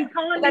go do it. Why are you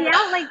calling me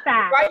out like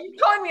that? Why are you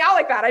calling me out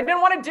like that? I didn't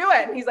want to do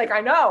it. And he's like, I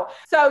know.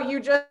 So you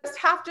just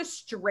have to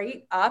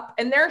straight up.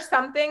 And there are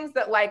some things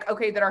that like,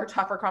 okay, that are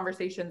tougher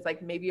conversations,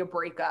 like maybe a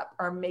breakup,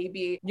 or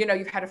maybe, you know,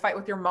 you've had a fight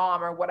with your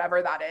mom or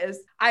whatever that is.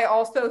 I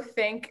also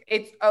think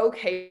it's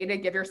okay to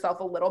give yourself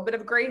a little bit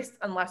of grace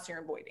unless you're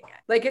avoiding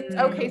it. Like, it's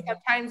okay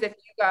sometimes if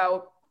you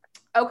go,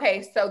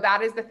 okay, so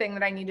that is the thing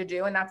that I need to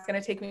do, and that's going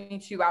to take me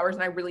 2 hours,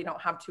 and I really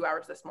don't have 2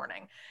 hours this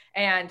morning.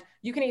 And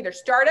you can either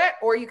start it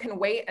or you can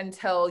wait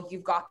until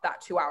you've got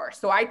that 2 hours.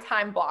 So I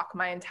time block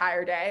my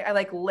entire day. I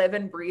like live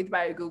and breathe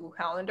by a Google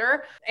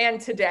Calendar.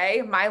 And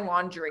today, my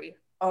laundry,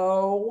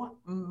 oh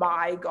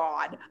my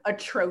God,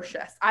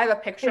 atrocious. I have a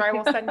picture I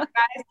will send you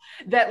guys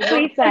that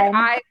looks like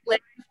I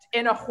lived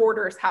in a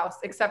hoarder's house,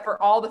 except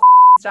for all the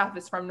stuff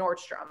is from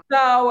Nordstrom.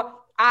 So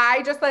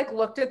I just like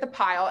looked at the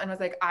pile and was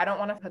like, I don't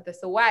want to put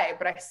this away,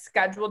 but I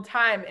scheduled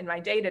time in my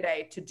day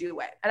today to do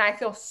it. And I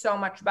feel so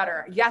much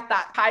better. Yet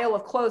that pile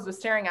of clothes was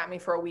staring at me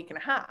for a week and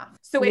a half.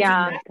 So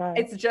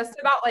it's just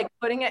about like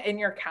putting it in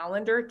your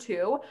calendar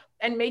too,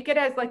 and make it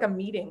as like a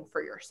meeting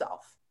for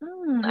yourself.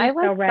 I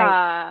like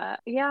that.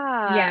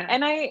 Yeah.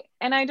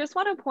 And I just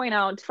want to point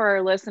out for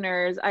our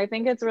listeners, I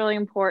think it's really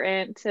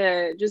important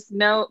to just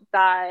note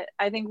that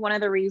I think one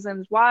of the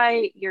reasons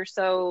why you're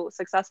so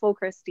successful,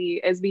 Kristy,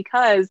 is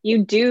because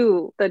you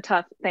do the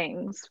tough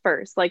things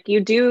first. Like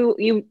you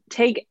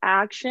take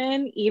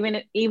action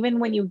even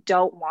when you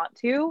don't want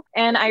to.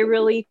 And I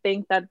really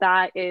think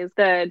that is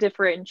the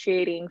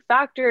differentiating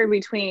factor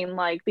between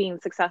like being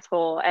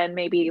successful and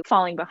maybe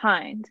falling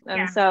behind.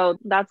 And so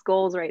that's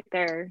goals right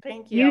there.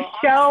 Thank you. You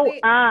show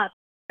up.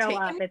 Show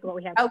up is what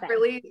we have to say. A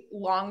really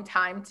long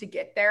time to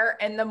get there.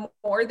 And the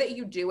more that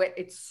you do it,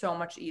 it's so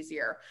much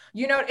easier.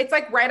 You know, it's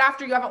like right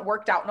after you haven't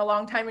worked out in a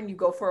long time and you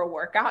go for a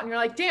workout and you're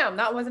like, damn,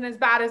 that wasn't as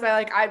bad as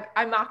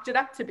I mocked it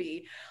up to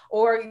be.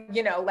 Or,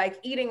 you know, like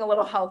eating a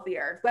little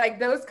healthier. Like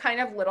those kind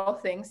of little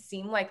things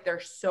seem like they're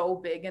so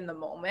big in the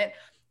moment.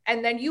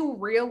 And then you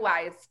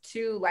realize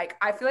too, like,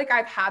 I feel like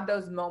I've had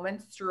those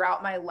moments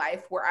throughout my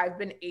life where I've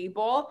been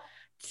able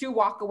to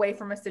walk away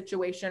from a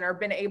situation or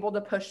been able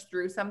to push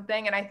through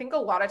something. And I think a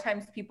lot of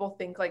times people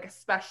think like,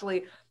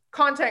 especially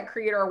content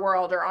creator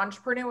world or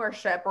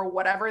entrepreneurship or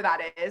whatever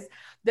that is,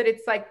 that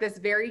it's like this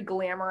very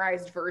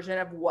glamorized version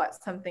of what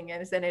something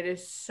is. And it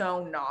is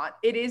so not.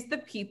 It is the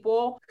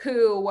people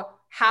who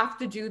have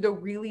to do the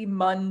really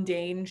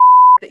mundane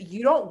that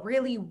you don't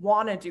really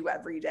want to do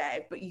every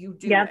day, but you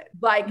do it.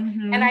 Like,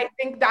 and I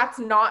think that's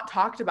not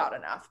talked about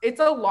enough. It's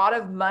a lot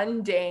of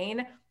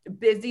mundane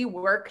busy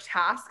work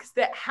tasks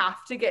that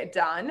have to get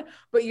done,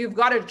 but you've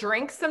got to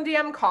drink some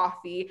damn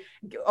coffee,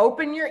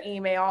 open your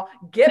email,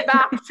 get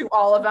back to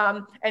all of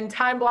them, and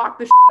time block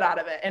the shit out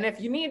of it. And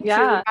if you need to, you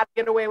gotta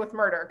get away with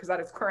murder, because that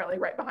is currently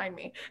right behind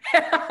me,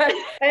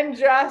 and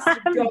just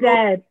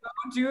go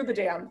do the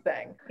damn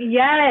thing.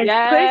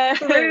 Yes.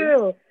 Push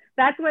through.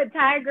 That's what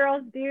tired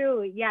girls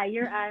do. Yeah,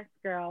 you're us,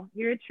 girl.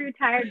 You're a true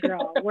tired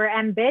girl. We're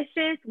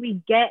ambitious.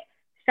 We get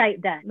shite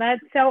done.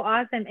 That's so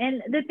awesome.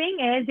 And the thing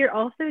is, you're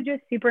also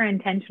just super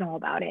intentional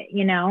about it,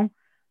 you know?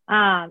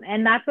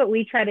 And that's what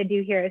we try to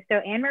do here. So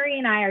Anne-Marie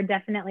and I are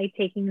definitely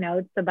taking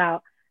notes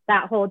about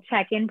that whole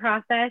check-in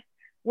process.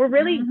 We're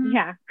really,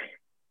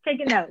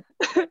 taking notes.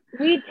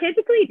 We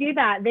typically do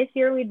that. This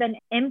year, we've been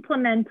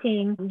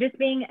implementing just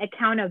being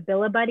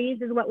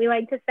accountabilities is what we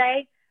like to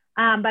say.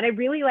 But I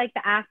really like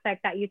the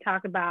aspect that you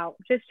talk about,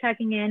 just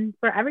checking in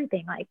for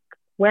everything. Like,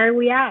 where are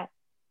we at?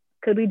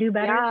 Could we do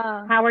better?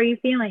 How are you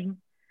feeling?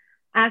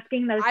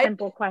 Asking those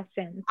simple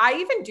questions. I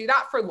even do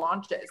that for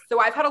launches. So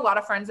I've had a lot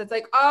of friends that's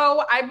like,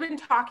 oh, I've been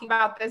talking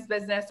about this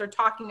business or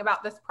talking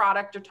about this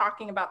product or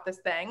talking about this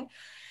thing.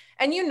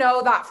 And you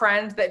know that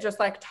friend that just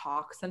like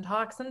talks and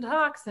talks and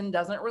talks and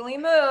doesn't really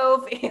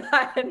move.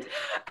 And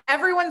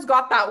everyone's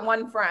got that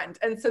one friend.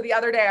 And so the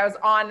other day I was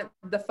on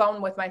the phone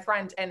with my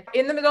friend, and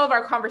in the middle of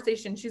our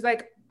conversation, she's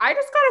like, I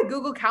just got a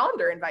Google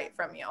Calendar invite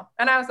from you.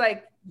 And I was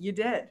like, you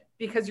did,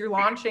 because you're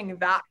launching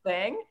that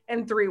thing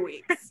in 3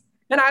 weeks.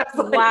 And I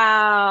was like,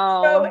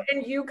 wow. So,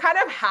 and you kind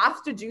of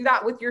have to do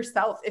that with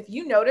yourself. If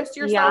you notice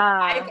yourself,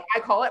 I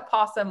call it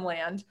possum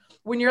land,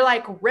 when you're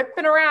like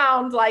ripping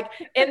around, like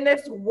in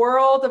this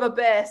world of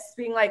abyss,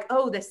 being like,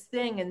 oh, this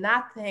thing and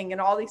that thing and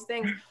all these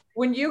things.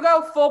 When you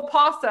go full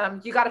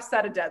possum, you got to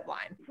set a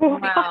deadline.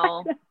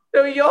 Wow.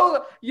 So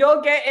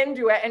you'll get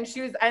into it.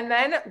 And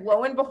then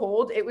lo and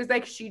behold, it was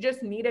like, she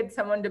just needed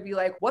someone to be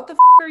like, what the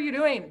are you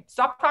doing?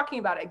 Stop talking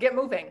about it. Get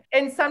moving.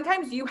 And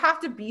sometimes you have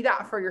to be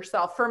that for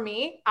yourself. For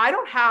me, I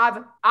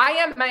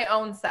am my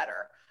own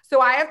setter. So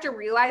I have to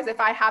realize if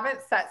I haven't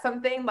set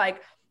something,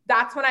 like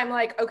that's when I'm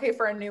like, okay,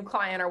 for a new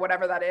client or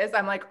whatever that is,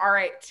 I'm like, all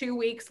right, 2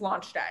 weeks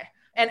launch day.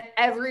 And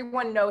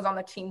everyone knows on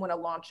the team when a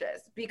launch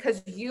is,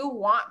 because you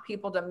want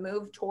people to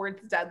move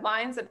towards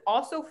deadlines and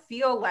also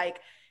feel like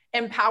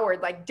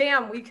empowered, like,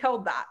 damn, we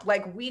killed that.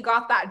 Like, we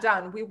got that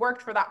done. We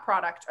worked for that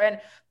product. And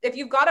if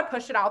you've got to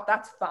push it out,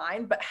 that's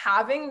fine. But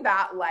having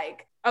that,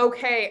 like,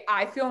 okay,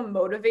 I feel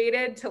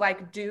motivated to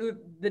like do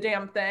the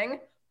damn thing,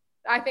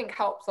 I think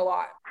helps a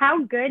lot.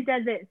 How good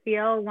does it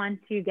feel once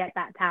you get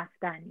that task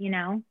done? You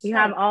know,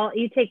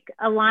 you take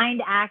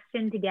aligned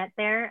action to get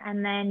there,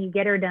 and then you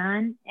get her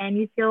done and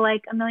you feel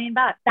like $1 million.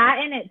 That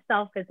in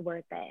itself is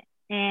worth it.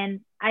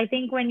 And I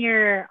think when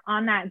you're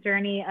on that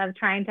journey of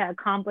trying to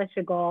accomplish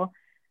a goal,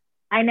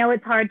 I know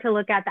it's hard to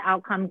look at the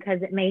outcome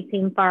because it may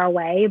seem far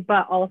away,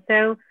 but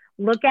also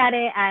look at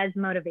it as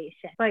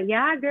motivation. But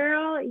yeah,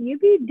 girl, you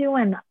be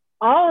doing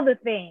all the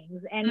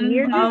things, and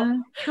you're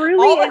just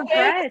truly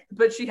impressed.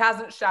 But she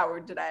hasn't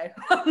showered today.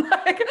 But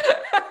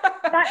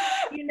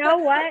you know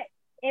what?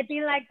 It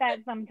be like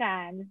that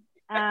sometimes.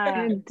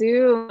 You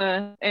do.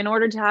 In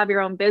order to have your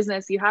own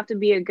business, you have to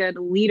be a good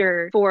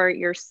leader for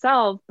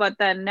yourself. But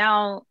then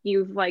now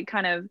you've like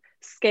kind of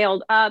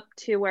scaled up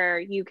to where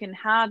you can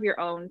have your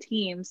own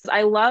teams.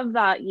 I love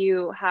that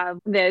you have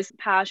this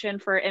passion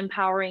for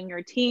empowering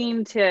your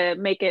team to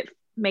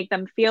make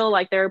them feel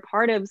like they're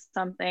part of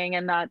something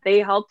and that they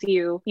helped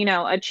you,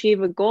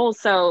 achieve a goal.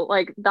 So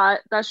like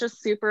that's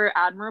just super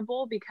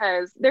admirable,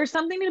 because there's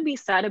something to be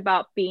said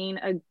about being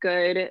a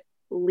good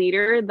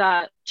leader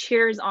that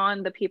cheers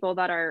on the people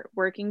that are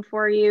working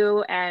for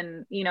you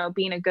and,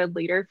 being a good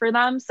leader for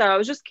them. So I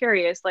was just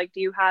curious, like,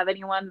 do you have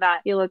anyone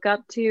that you look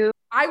up to?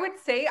 I would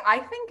say, I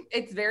think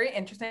it's very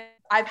interesting.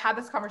 I've had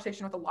this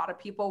conversation with a lot of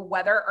people,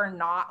 whether or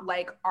not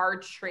like our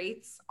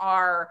traits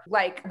are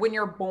like when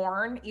you're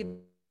born, either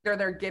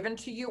they're given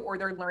to you or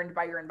they're learned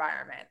by your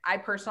environment. I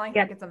personally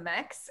think it's a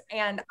mix.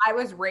 And I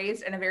was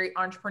raised in a very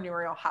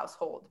entrepreneurial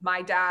household.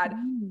 My dad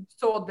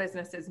sold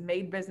businesses,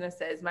 made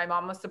businesses. My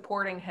mom was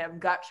supporting him,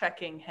 gut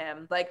checking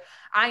him. Like,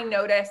 I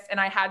noticed, and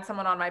I had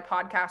someone on my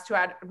podcast who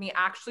had me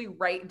actually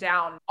write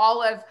down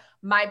all of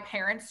my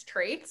parents'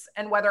 traits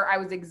and whether I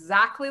was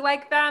exactly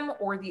like them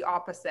or the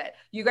opposite.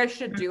 You guys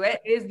should do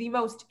it. It is the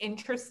most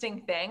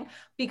interesting thing,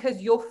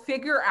 because you'll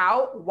figure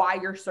out why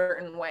you're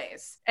certain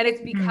ways. And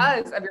it's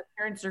because of your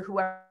parents or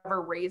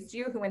whoever raised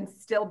you who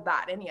instilled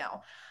that in you.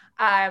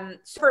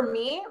 So for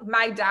me,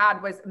 my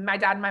dad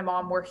and my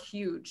mom were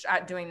huge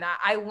at doing that.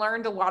 I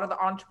learned a lot of the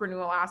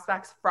entrepreneurial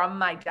aspects from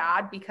my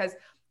dad because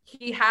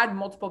he had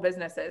multiple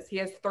businesses. He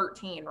has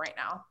 13 right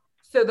now.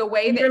 So the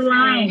way that you're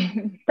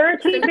lying.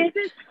 13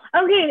 business.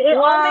 Okay, it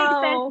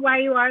all makes sense why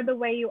you are the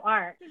way you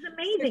are. It's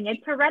amazing.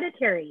 It's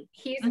hereditary.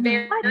 He's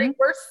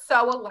we're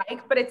so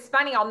alike, but it's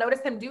funny. I'll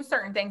notice him do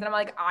certain things and I'm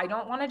like, I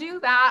don't want to do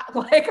that.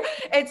 Like,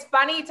 it's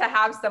funny to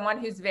have someone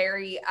who's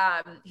very,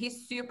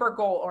 he's super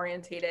goal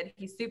orientated.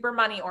 He's super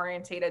money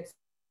orientated.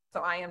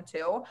 So I am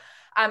too.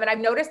 And I've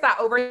noticed that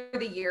over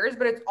the years,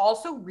 but it's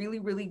also really,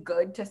 really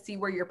good to see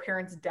where your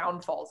parents'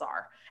 downfalls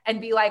are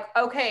and be like,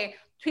 okay,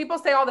 people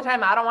say all the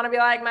time, I don't want to be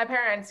like my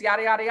parents,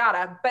 yada, yada,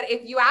 yada. But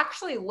if you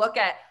actually look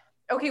at,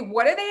 okay,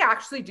 what do they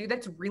actually do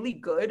that's really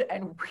good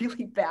and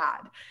really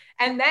bad?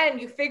 And then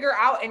you figure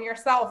out in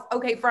yourself,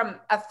 okay, from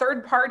a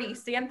third party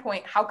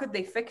standpoint, how could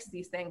they fix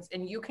these things?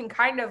 And you can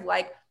kind of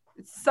like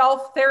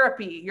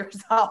self-therapy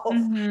yourself,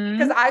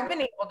 because I've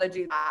been able to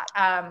do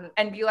that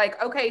and be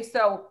like, okay,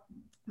 so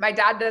my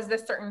dad does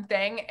this certain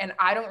thing and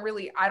I don't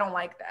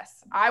like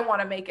this. I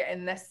want to make it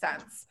in this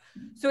sense.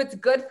 So it's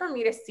good for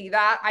me to see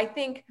that. I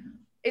think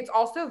it's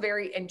also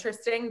very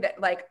interesting that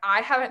like,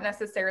 I haven't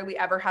necessarily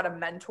ever had a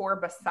mentor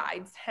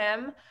besides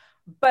him,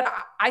 but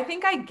I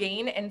think I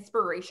gain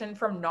inspiration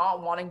from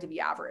not wanting to be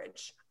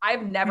average.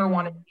 I've never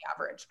wanted to be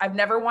average.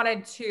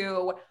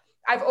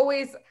 I've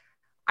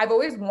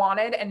always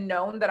wanted and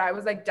known that I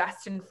was like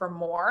destined for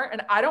more.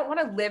 And I don't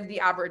want to live the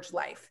average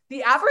life.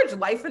 The average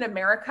life in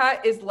America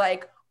is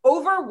like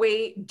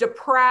overweight,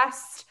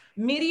 depressed,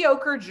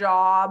 mediocre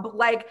job,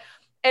 like,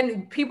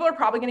 and people are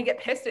probably going to get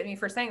pissed at me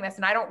for saying this,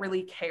 and I don't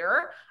really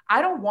care.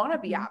 I don't want to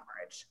be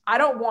average. I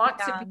don't want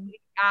to be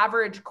the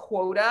average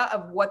quota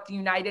of what the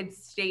United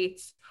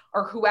States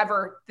or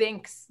whoever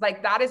thinks.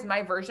 Like, that is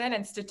my version.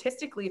 And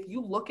statistically, if you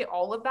look at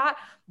all of that,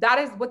 that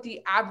is what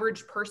the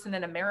average person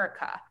in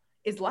America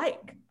is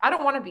like. I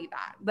don't want to be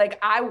that. Like,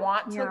 I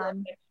want to live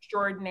an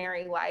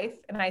extraordinary life.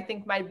 And I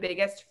think my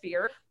biggest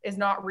fear is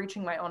not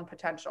reaching my own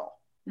potential.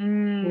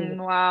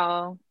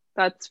 Wow.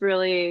 That's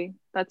really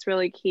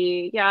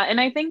key. Yeah. And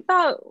I think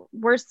that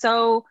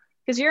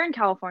because you're in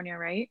California,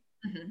 right?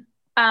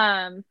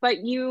 But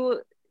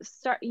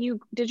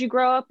did you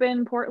grow up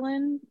in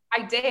Portland?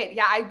 I did.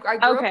 Yeah.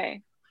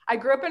 I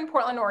grew up in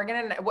Portland, Oregon.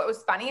 And what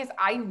was funny is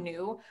I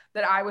knew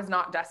that I was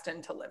not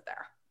destined to live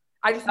there.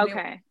 I just knew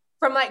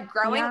from like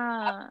growing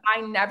up,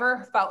 I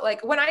never felt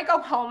like, when I go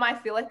home, I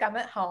feel like I'm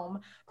at home,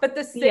 but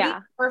the city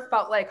never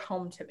felt like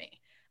home to me.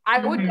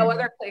 I would go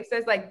other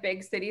places, like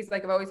big cities.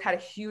 Like, I've always had a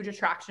huge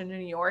attraction to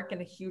New York and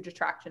a huge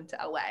attraction to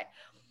LA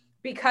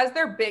because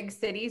they're big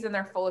cities and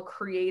they're full of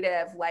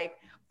creative, like,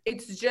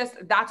 it's just,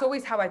 that's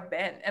always how I've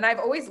been. And I've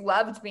always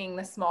loved being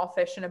the small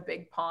fish in a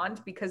big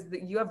pond because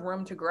you have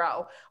room to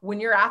grow. When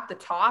you're at the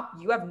top,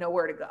 you have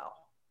nowhere to go.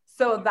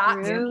 So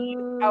that's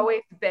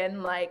always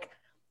been like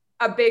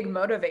a big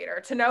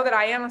motivator, to know that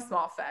I am a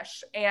small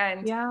fish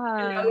and to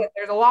know that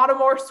there's a lot of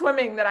more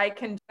swimming that I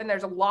can do, and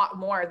there's a lot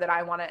more that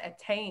I want to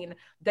attain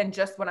than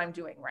just what I'm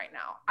doing right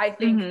now. I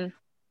think,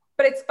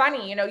 but it's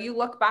funny, you know, you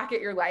look back at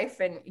your life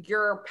and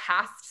your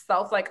past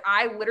self, like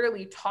I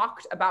literally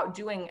talked about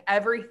doing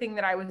everything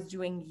that I was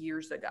doing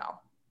years ago.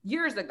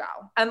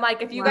 And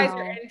like, if you guys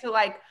are into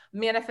like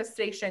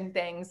manifestation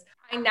things,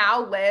 I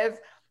now live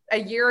a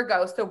year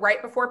ago. So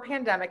right before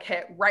pandemic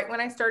hit, right when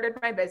I started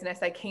my business,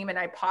 I came and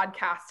I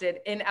podcasted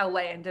in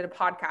LA and did a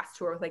podcast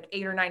tour with like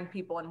 8 or 9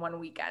 people in one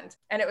weekend.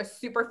 And it was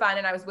super fun.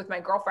 And I was with my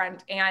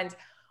girlfriend and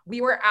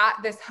we were at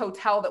this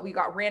hotel that we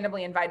got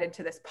randomly invited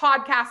to this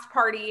podcast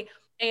party.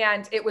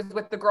 And it was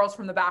with the girls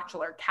from The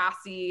Bachelor,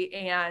 Cassie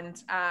and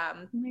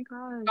oh my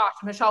gosh,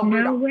 Michelle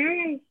Rudolph. No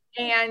way.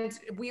 And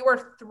we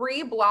were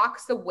 3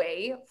 blocks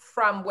away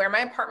from where my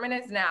apartment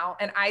is now.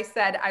 And I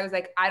was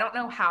like, I don't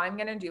know how I'm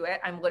going to do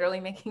it. I'm literally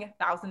making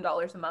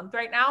 $1,000 a month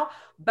right now,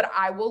 but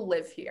I will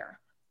live here.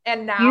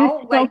 And now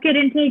you spoke it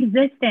into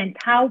existence.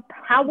 How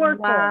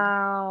powerful.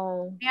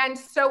 Wow. And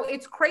so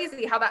it's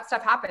crazy how that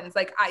stuff happens.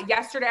 Like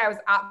yesterday I was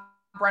at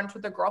brunch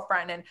with a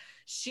girlfriend and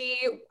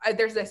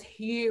there's this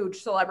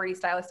huge celebrity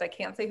stylist. I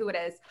can't say who it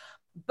is,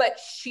 but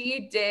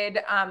she did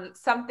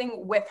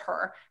something with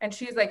her. And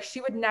she's like,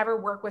 she would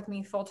never work with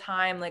me full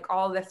time, like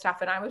all of this stuff.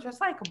 And I was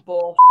just like,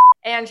 bull.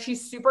 And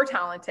she's super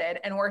talented.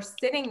 And we're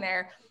sitting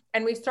there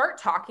and we start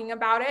talking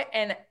about it.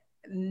 And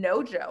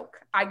no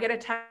joke, I get a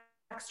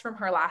text from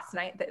her last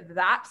night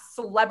that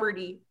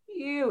celebrity,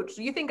 huge.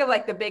 So you think of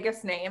like the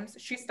biggest names,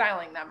 she's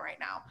styling them right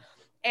now.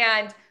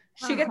 And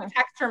she gets a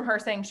text from her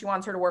saying she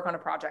wants her to work on a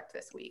project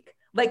this week.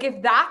 Like,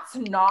 if that's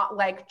not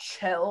like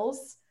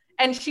chills.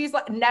 And she's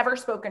like never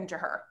spoken to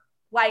her.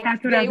 Like,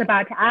 that's what I was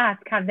about to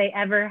ask. Have they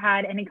ever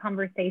had any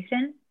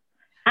conversation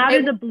out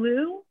of the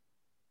blue?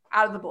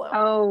 Out of the blue.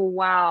 Oh,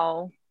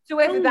 wow. So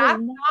if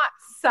that's not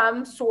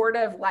some sort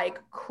of like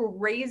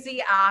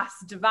crazy ass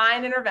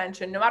divine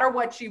intervention, no matter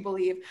what you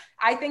believe,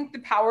 I think the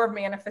power of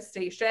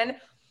manifestation,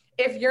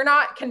 if you're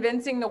not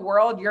convincing the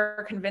world,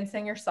 you're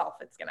convincing yourself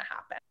it's going to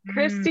happen.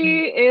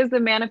 Christy is the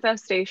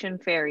manifestation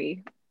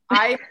fairy.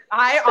 I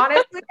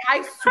honestly,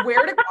 I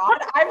swear to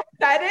God,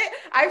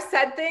 I've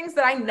said things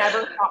that I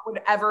never thought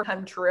would ever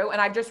come true. And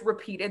I've just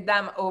repeated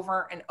them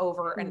over and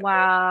over and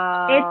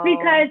wow. over. It's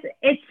because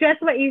it's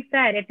just what you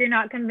said. If you're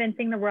not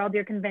convincing the world,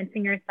 you're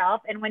convincing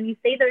yourself. And when you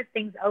say those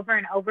things over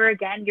and over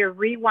again, you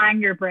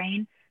rewind your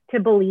brain to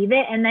believe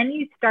it. And then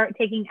you start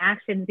taking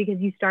actions because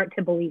you start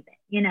to believe it,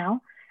 you know?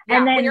 Yeah,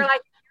 and then when you're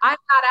like, I'm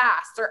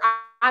badass, or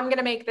I'm going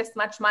to make this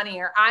much money,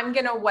 or I'm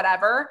going to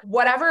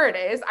whatever it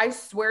is. I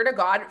swear to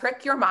God,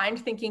 trick your mind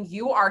thinking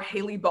you are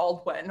Haley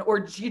Baldwin or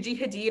Gigi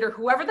Hadid or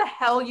whoever the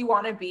hell you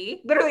want to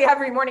be. Literally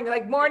every morning, you're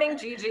like, morning,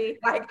 Gigi.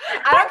 Like,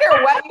 I don't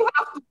care what you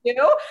have to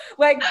do.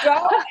 Like,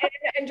 go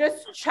and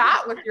just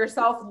chat with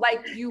yourself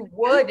like you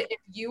would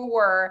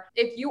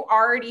if you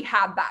already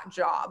had that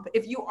job,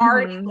 if you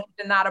already lived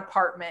in that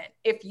apartment,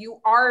 if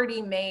you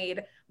already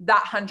made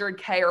that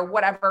 100K or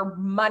whatever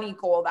money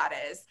goal that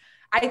is.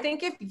 I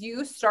think if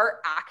you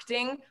start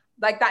acting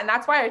like that, and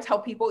that's why I tell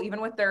people,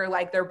 even with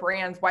their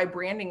brands, why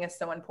branding is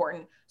so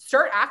important,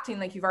 start acting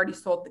like you've already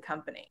sold the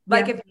company.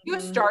 Like if you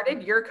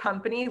started your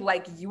company,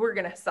 like you were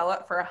going to sell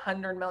it for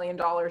 $100 million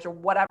or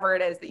whatever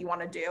it is that you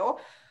want to do,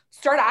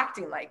 start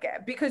acting like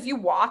it, because you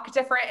walk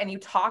different and you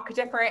talk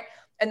different.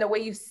 And the way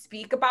you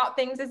speak about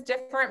things is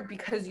different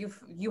because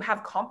you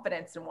have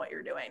confidence in what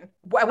you're doing.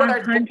 Whether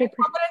it's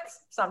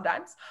confidence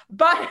sometimes,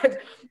 but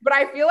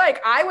I feel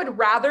like I would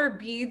rather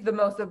be the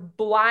most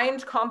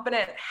blind,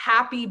 confident,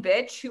 happy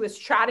bitch who is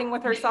chatting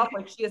with herself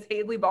like she is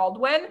Haley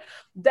Baldwin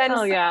than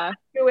someone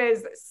who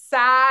is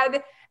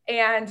sad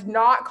and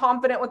not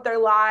confident with their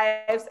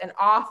lives and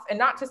off. And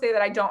not to say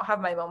that I don't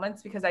have my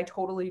moments, because I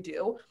totally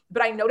do,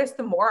 but I notice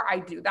the more I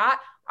do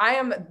that, I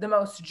am the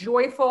most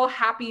joyful,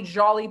 happy,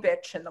 jolly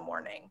bitch in the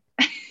morning.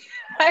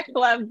 I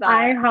love that.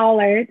 I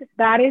hollered.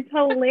 That is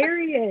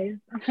hilarious.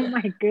 Oh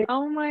my goodness.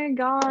 Oh my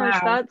gosh. Wow.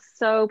 That's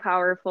so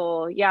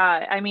powerful.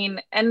 Yeah. I mean,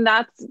 and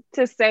that's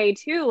to say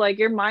too, like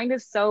your mind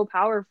is so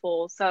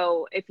powerful.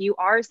 So if you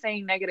are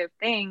saying negative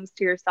things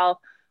to yourself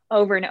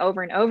over and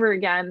over and over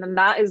again, then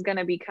that is going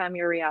to become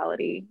your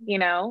reality, you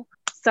know?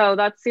 So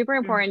that's super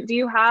important. Do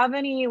you have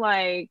any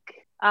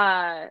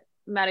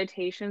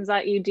meditations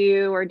that you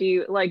do, or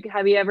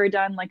have you ever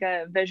done like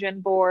a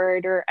vision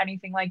board or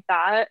anything like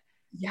that?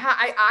 Yeah,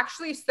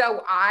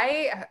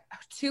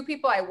 two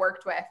people I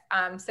worked with,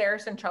 Sarah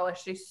Centrella,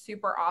 she's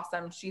super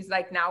awesome. She's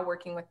like now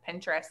working with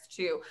Pinterest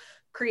to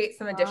create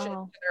some additions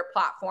to their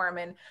platform.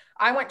 And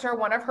I went to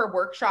one of her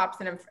workshops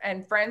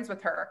and friends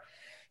with her.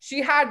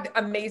 She had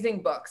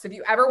amazing books. If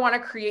you ever want to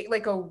create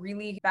like a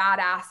really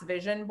badass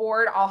vision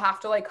board, I'll have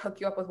to like hook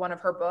you up with one of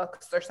her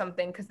books or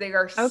something, because they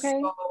are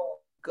so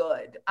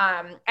good.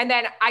 And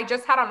then I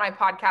just had on my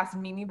podcast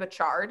Mimi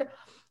Bachard,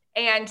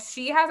 and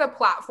she has a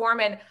platform,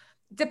 and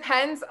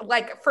depends,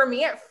 like for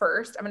me at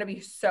first, I'm going to be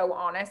so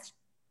honest,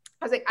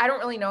 I was like, I don't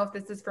really know if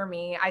this is for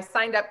me. I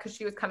signed up because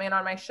she was coming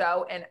on my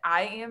show, and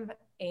I am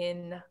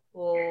in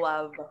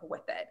love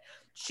with it.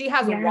 She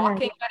has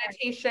walking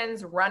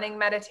meditations, running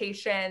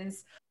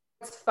meditations.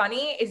 What's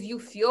funny is you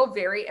feel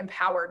very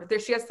empowered.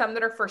 She has some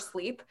that are for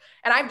sleep,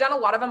 and I've done a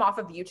lot of them off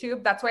of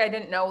YouTube. That's why I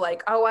didn't know,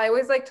 like, I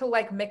always like to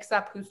like mix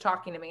up who's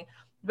talking to me,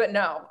 but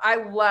no, I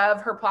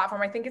love her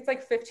platform. I think it's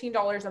like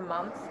 $15 a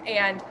month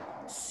and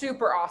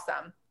super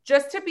awesome.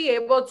 Just to be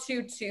able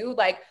to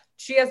like,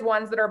 she has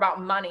ones that are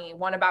about money,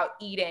 one about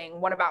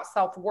eating, one about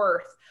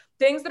self-worth,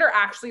 things that are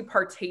actually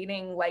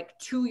pertaining like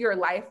to your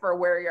life or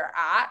where you're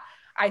at.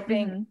 I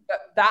think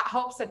that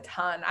helps a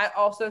ton. I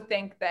also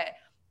think that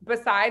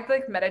besides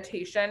like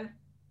meditation,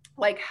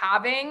 like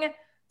having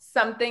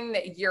something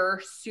that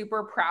you're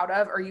super proud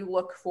of or you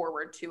look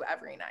forward to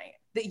every night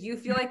that you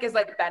feel like is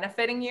like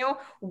benefiting you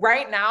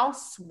right now,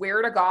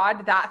 swear to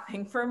God, that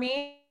thing for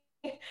me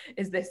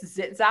is this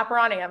Zit Zapper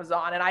on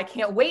Amazon. And I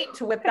can't wait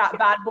to whip that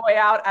bad boy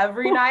out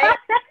every night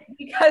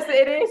because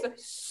it is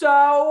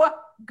so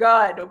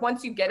good.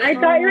 Once you get it. I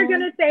thought you were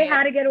going to say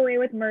How to Get Away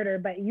with Murder,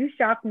 but you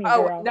shocked me,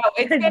 girl. No,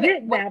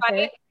 it's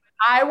funny.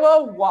 I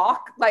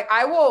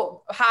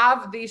will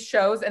have these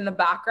shows in the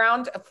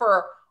background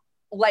for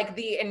like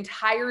the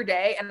entire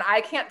day. And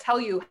I can't tell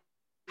you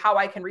how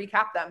I can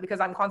recap them because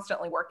I'm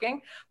constantly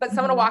working, but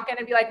someone will walk in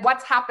and be like,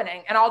 what's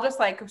happening? And I'll just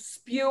like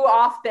spew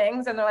off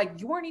things. And they're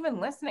like, you weren't even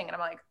listening. And I'm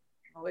like,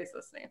 always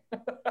listening.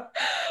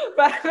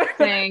 But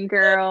dang,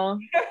 girl.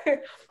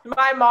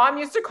 My mom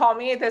used to call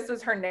me, this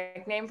was her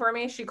nickname for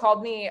me. She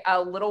called me a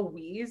little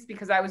wheeze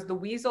because I was the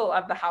weasel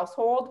of the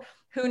household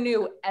who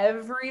knew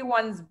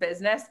everyone's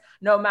business,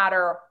 no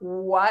matter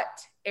what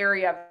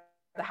area of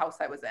the house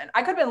I was in.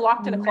 I could have been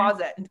locked in a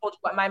closet and told you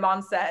what my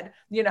mom said,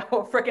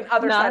 freaking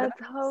other side of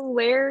the house. That's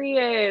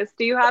hilarious.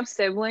 Do you have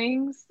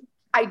siblings?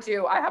 I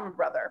do. I have a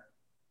brother.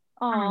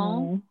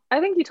 Oh, I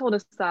think you told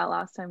us that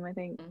last time, I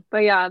think. But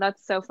yeah,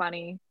 that's so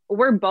funny.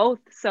 We're both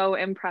so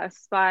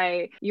impressed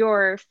by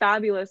your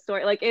fabulous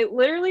story. Like it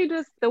literally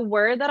just, the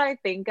word that I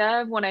think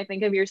of when I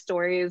think of your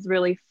story is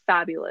really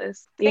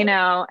fabulous, and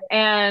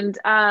it's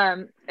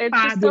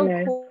fabulous, just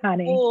so cool.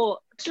 Honey.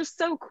 It's just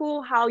so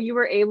cool how you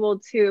were able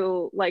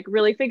to like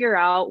really figure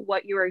out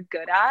what you were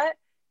good at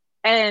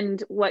and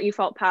what you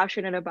felt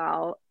passionate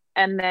about,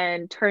 and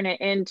then turn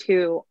it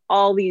into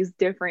all these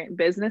different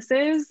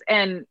businesses.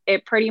 And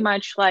it pretty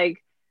much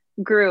like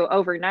grew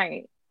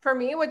overnight. For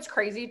me, what's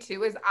crazy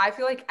too is I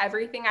feel like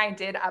everything I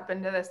did up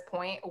until this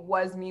point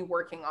was me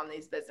working on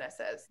these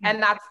businesses.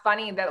 And that's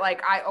funny that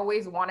like I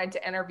always wanted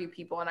to interview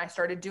people, and I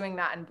started doing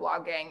that in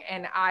blogging,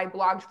 and I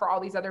blogged for all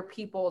these other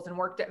peoples and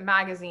worked at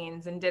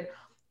magazines and did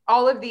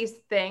all of these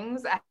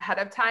things ahead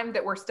of time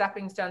that were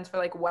stepping stones for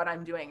like what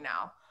I'm doing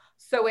now.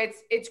 So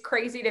it's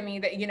crazy to me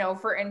that, you know,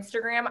 for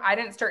Instagram, I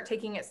didn't start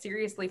taking it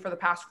seriously for the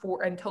past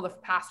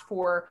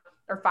 4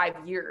 or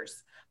 5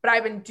 years, but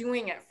I've been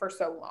doing it for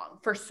so long,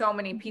 for so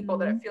many people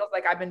that it feels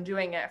like I've been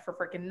doing it for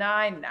freaking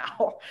 9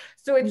 now.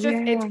 So it's just,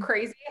 it's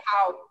crazy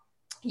how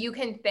you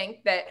can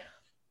think that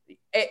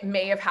it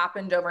may have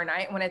happened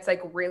overnight when it's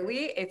like,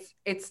 really,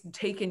 it's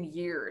taken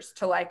years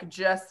to like,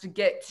 just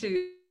get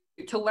to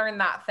learn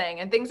that thing,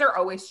 and things are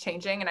always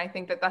changing. And I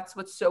think that that's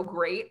what's so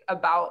great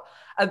about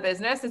a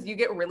business is you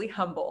get really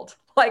humbled,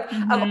 like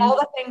of all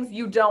the things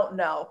you don't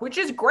know, which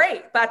is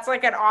great. That's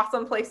like an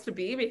awesome place to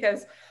be,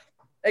 because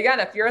again,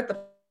 if you're at the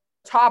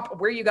top,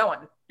 where are you going?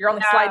 You're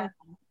only sliding.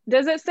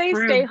 Does it say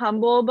stay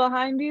humble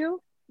behind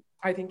you?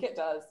 I think it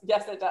does.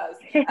 Yes, it does.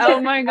 Oh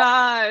my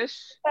gosh.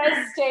 It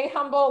says stay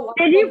humble.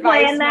 Did you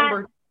plan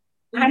that?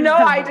 No,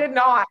 I did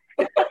not.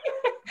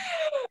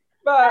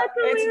 But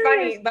it's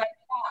funny. But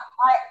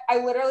I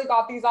literally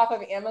got these off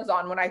of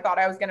Amazon when I thought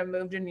I was going to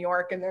move to New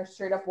York, and there's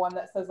straight up one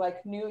that says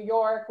like New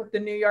York with the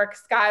New York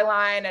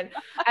skyline. And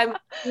I'm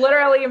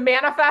literally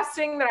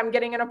manifesting that I'm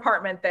getting an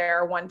apartment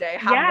there one day.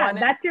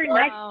 That's your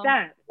next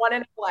step. One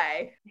in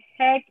LA.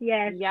 Heck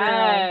yes.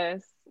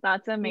 Yes.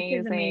 That's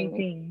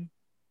amazing.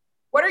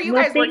 What are you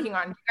guys working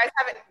on?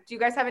 Do you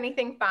guys have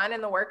anything fun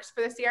in the works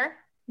for this year?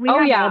 We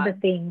have all the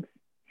things.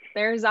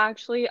 There's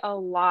actually a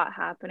lot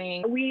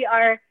happening. We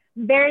are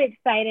very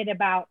excited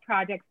about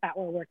projects that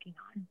we're working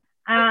on.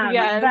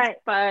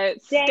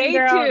 But stay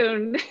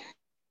tuned.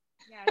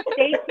 Yeah,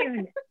 stay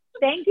tuned.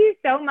 Thank you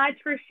so much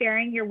for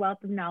sharing your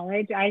wealth of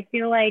knowledge. I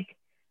feel like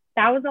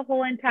that was a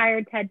whole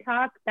entire TED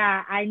Talk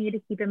that I need to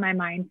keep in my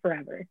mind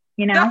forever,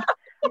 you know?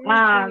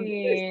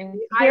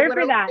 Here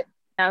for that.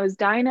 I was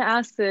dying to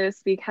ask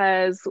this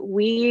because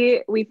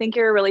we think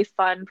you're a really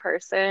fun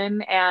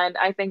person, and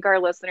I think our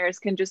listeners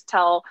can just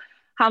tell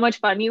how much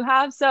fun you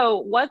have. So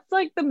what's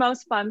like the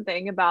most fun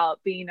thing about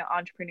being an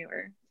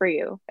entrepreneur for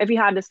you, if you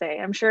had to say?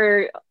 I'm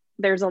sure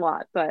there's a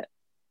lot, but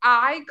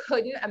I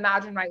couldn't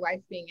imagine my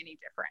life being any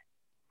different.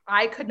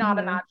 I could not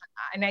imagine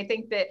that. And I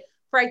think that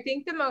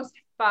the most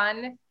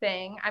fun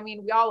thing, I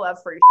mean, we all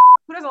love free.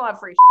 Who doesn't love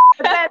free?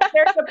 But then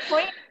there's a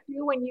point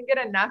too when you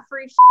get enough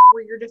free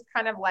where you're just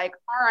kind of like,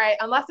 all right,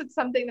 unless it's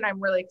something that I'm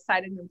really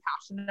excited and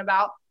passionate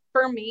about.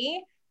 For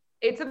me,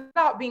 it's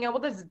about being able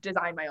to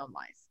design my own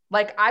life.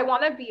 Like, I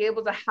want to be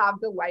able to have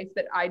the life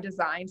that I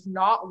designed,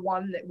 not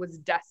one that was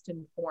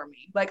destined for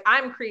me. Like,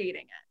 I'm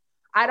creating it.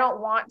 I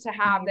don't want to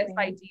have this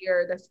idea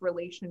or this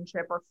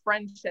relationship or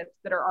friendships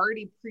that are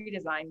already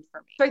pre-designed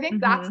for me. So I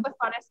think that's the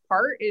funnest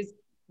part, is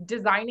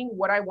designing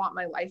what I want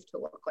my life to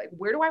look like.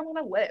 Where do I want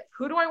to live?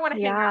 Who do I want to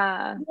hang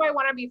out with? Who do I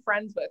want to be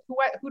friends with?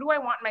 Who do I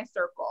want in my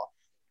circle?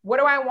 What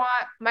do I want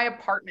my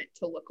apartment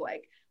to look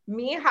like?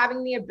 Me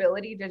having the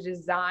ability to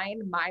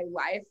design my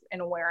life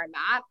and where I'm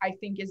at, I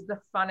think is the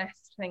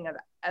funnest thing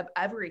of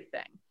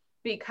everything,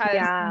 because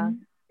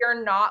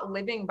you're not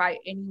living by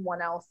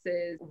anyone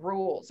else's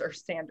rules or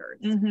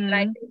standards. And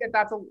I think that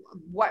that's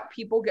what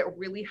people get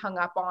really hung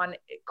up on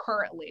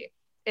currently,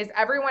 is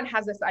everyone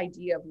has this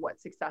idea of what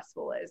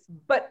successful is,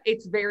 but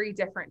it's very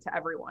different to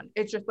everyone.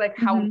 It's just like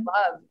how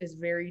love is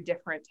very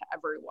different to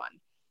everyone.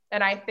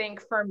 And I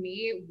think for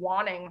me,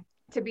 wanting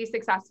to be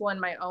successful in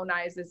my own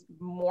eyes is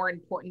more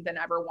important than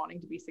ever wanting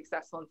to be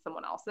successful in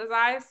someone else's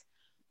eyes.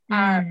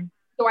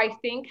 So I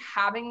think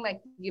having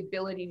like the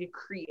ability to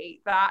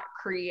create that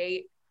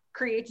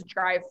creates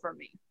drive for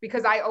me,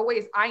 because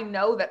I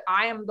know that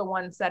I am the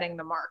one setting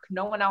the mark.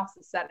 No one else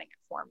is setting it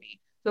for me.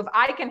 So if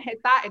I can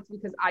hit that, it's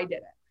because I did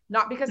it,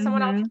 not because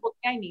someone else told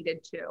me I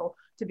needed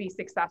to be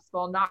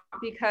successful, not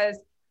because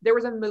there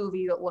was a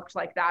movie that looked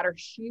like that, or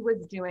she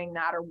was doing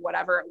that, or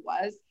whatever it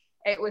was.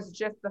 It was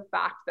just the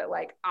fact that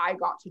like I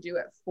got to do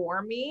it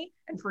for me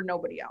and for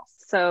nobody else.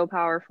 So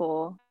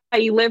powerful.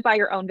 You live by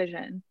your own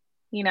vision,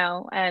 you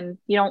know, and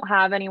you don't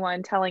have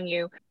anyone telling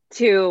you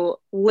to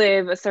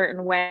live a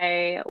certain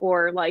way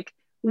or like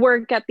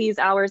work at these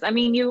hours. I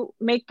mean, you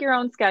make your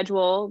own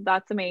schedule.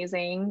 That's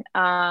amazing.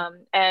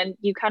 And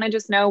you kind of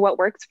just know what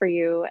works for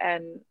you.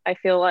 And I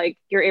feel like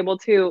you're able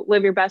to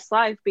live your best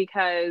life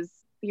because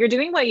you're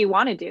doing what you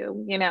want to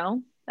do, you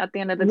know, at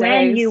the end of the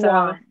day. When you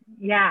want.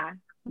 Yeah.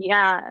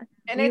 Yeah.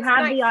 And you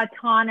have the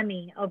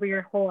autonomy over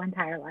your whole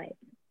entire life.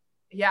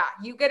 Yeah.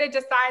 You get to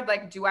decide,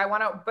 like, do I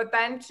want to, but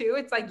then too,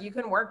 it's like, you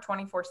can work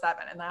 24/7.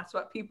 And that's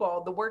what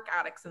the work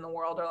addicts in the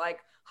world are like,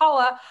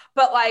 holla.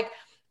 But like,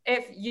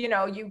 if, you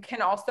know, you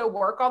can also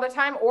work all the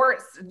time, or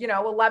it's, you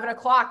know, 11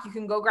 o'clock, you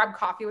can go grab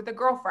coffee with a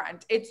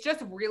girlfriend. It's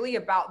just really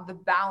about the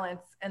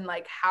balance and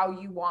like how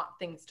you want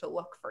things to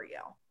look for you.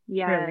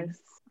 Yes. Really?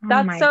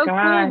 That's so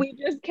cool. We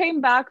just came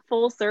back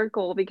full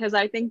circle, because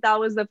I think that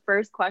was the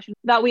first question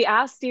that we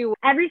asked you.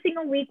 Every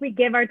single week, we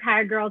give our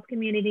Tired Girls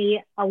community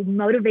a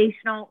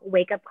motivational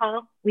wake-up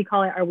call. We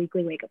call it our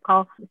weekly wake-up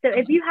call. So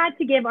if you had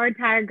to give our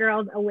Tired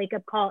Girls a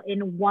wake-up call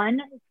in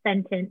one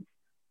sentence,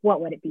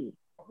 what would it be?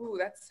 Ooh,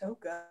 that's so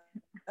good.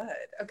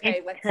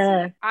 Okay, let's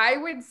see. I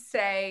would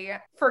say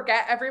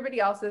forget everybody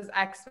else's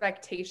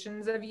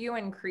expectations of you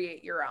and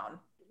create your own.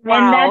 Wow.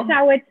 And that's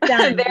how it's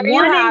done. There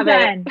you have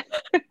it.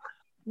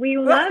 We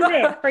love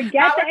it.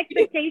 Forget the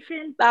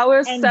expectations. That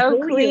was so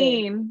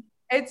clean.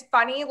 It's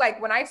funny,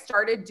 like when I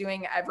started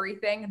doing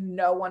everything,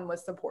 no one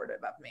was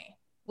supportive of me.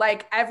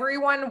 Like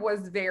everyone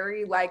was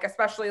very like,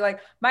 especially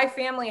like my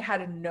family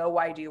had no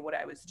idea what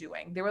I was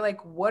doing. They were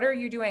like, what are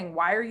you doing?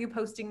 Why are you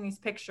posting these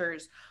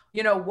pictures?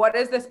 You know, what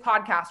is this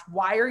podcast?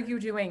 Why are you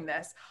doing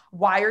this?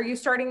 Why are you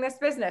starting this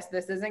business?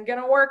 This isn't going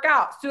to work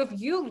out. So if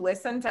you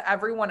listen to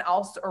everyone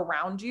else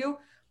around you,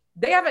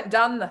 they haven't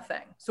done the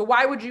thing. So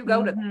why would you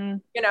go to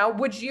them? You know,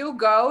 would you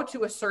go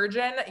to a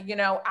surgeon, you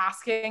know,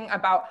 asking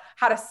about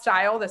how to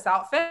style this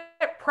outfit?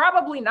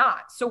 Probably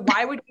not. So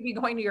why would you be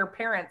going to your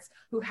parents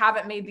who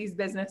haven't made these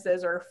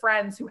businesses or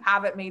friends who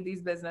haven't made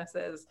these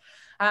businesses?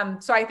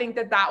 So I think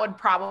that would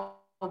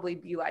probably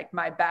be like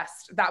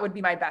that would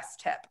be my best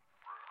tip.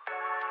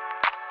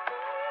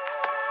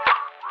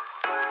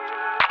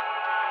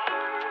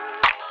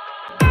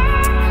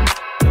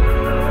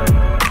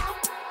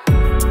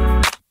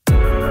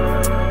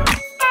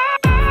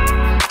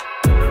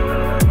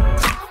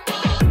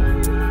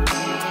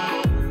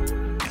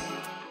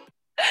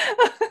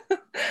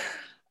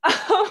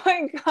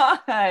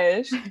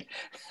 Gosh.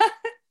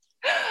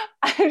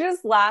 I'm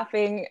just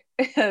laughing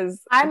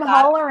because I'm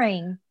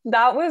hollering.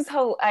 That was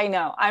I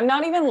know. I'm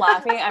not even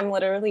laughing. I'm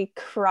literally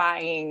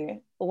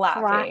crying,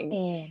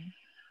 laughing.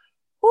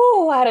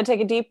 Ooh, I had to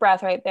take a deep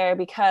breath right there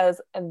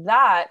because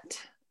that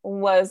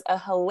was a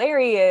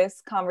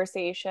hilarious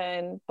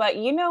conversation. But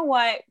you know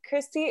what?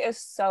 Christy is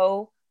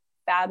so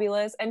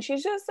fabulous and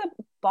she's just a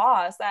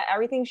boss at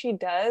everything she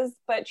does,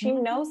 but she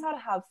knows how to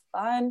have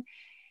fun.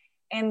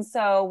 And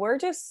so we're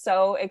just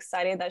so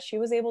excited that she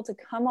was able to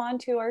come on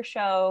to our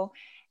show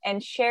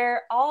and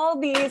share all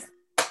these.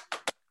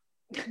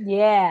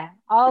 Yeah,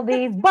 all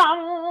these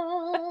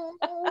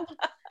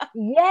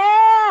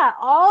yeah,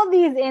 all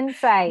these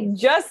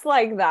insights. Just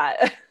like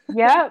that.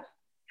 Yep.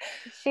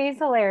 She's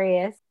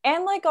hilarious.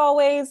 And like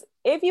always,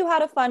 if you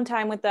had a fun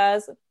time with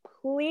us,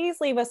 please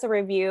leave us a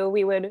review.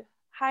 We would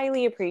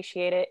highly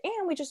appreciate it.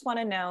 And we just want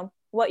to know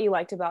what you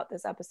liked about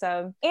this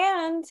episode.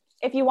 And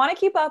if you want to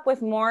keep up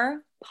with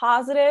more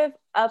positive,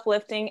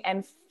 uplifting,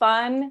 and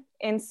fun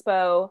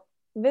inspo,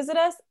 visit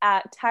us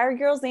at Tired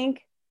Girls Inc.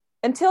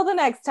 Until the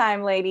next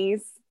time,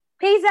 ladies.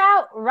 Peace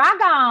out. Rock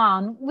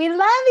on. We love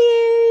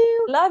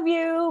you. Love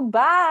you.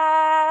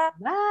 Bye.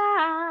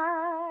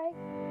 Bye.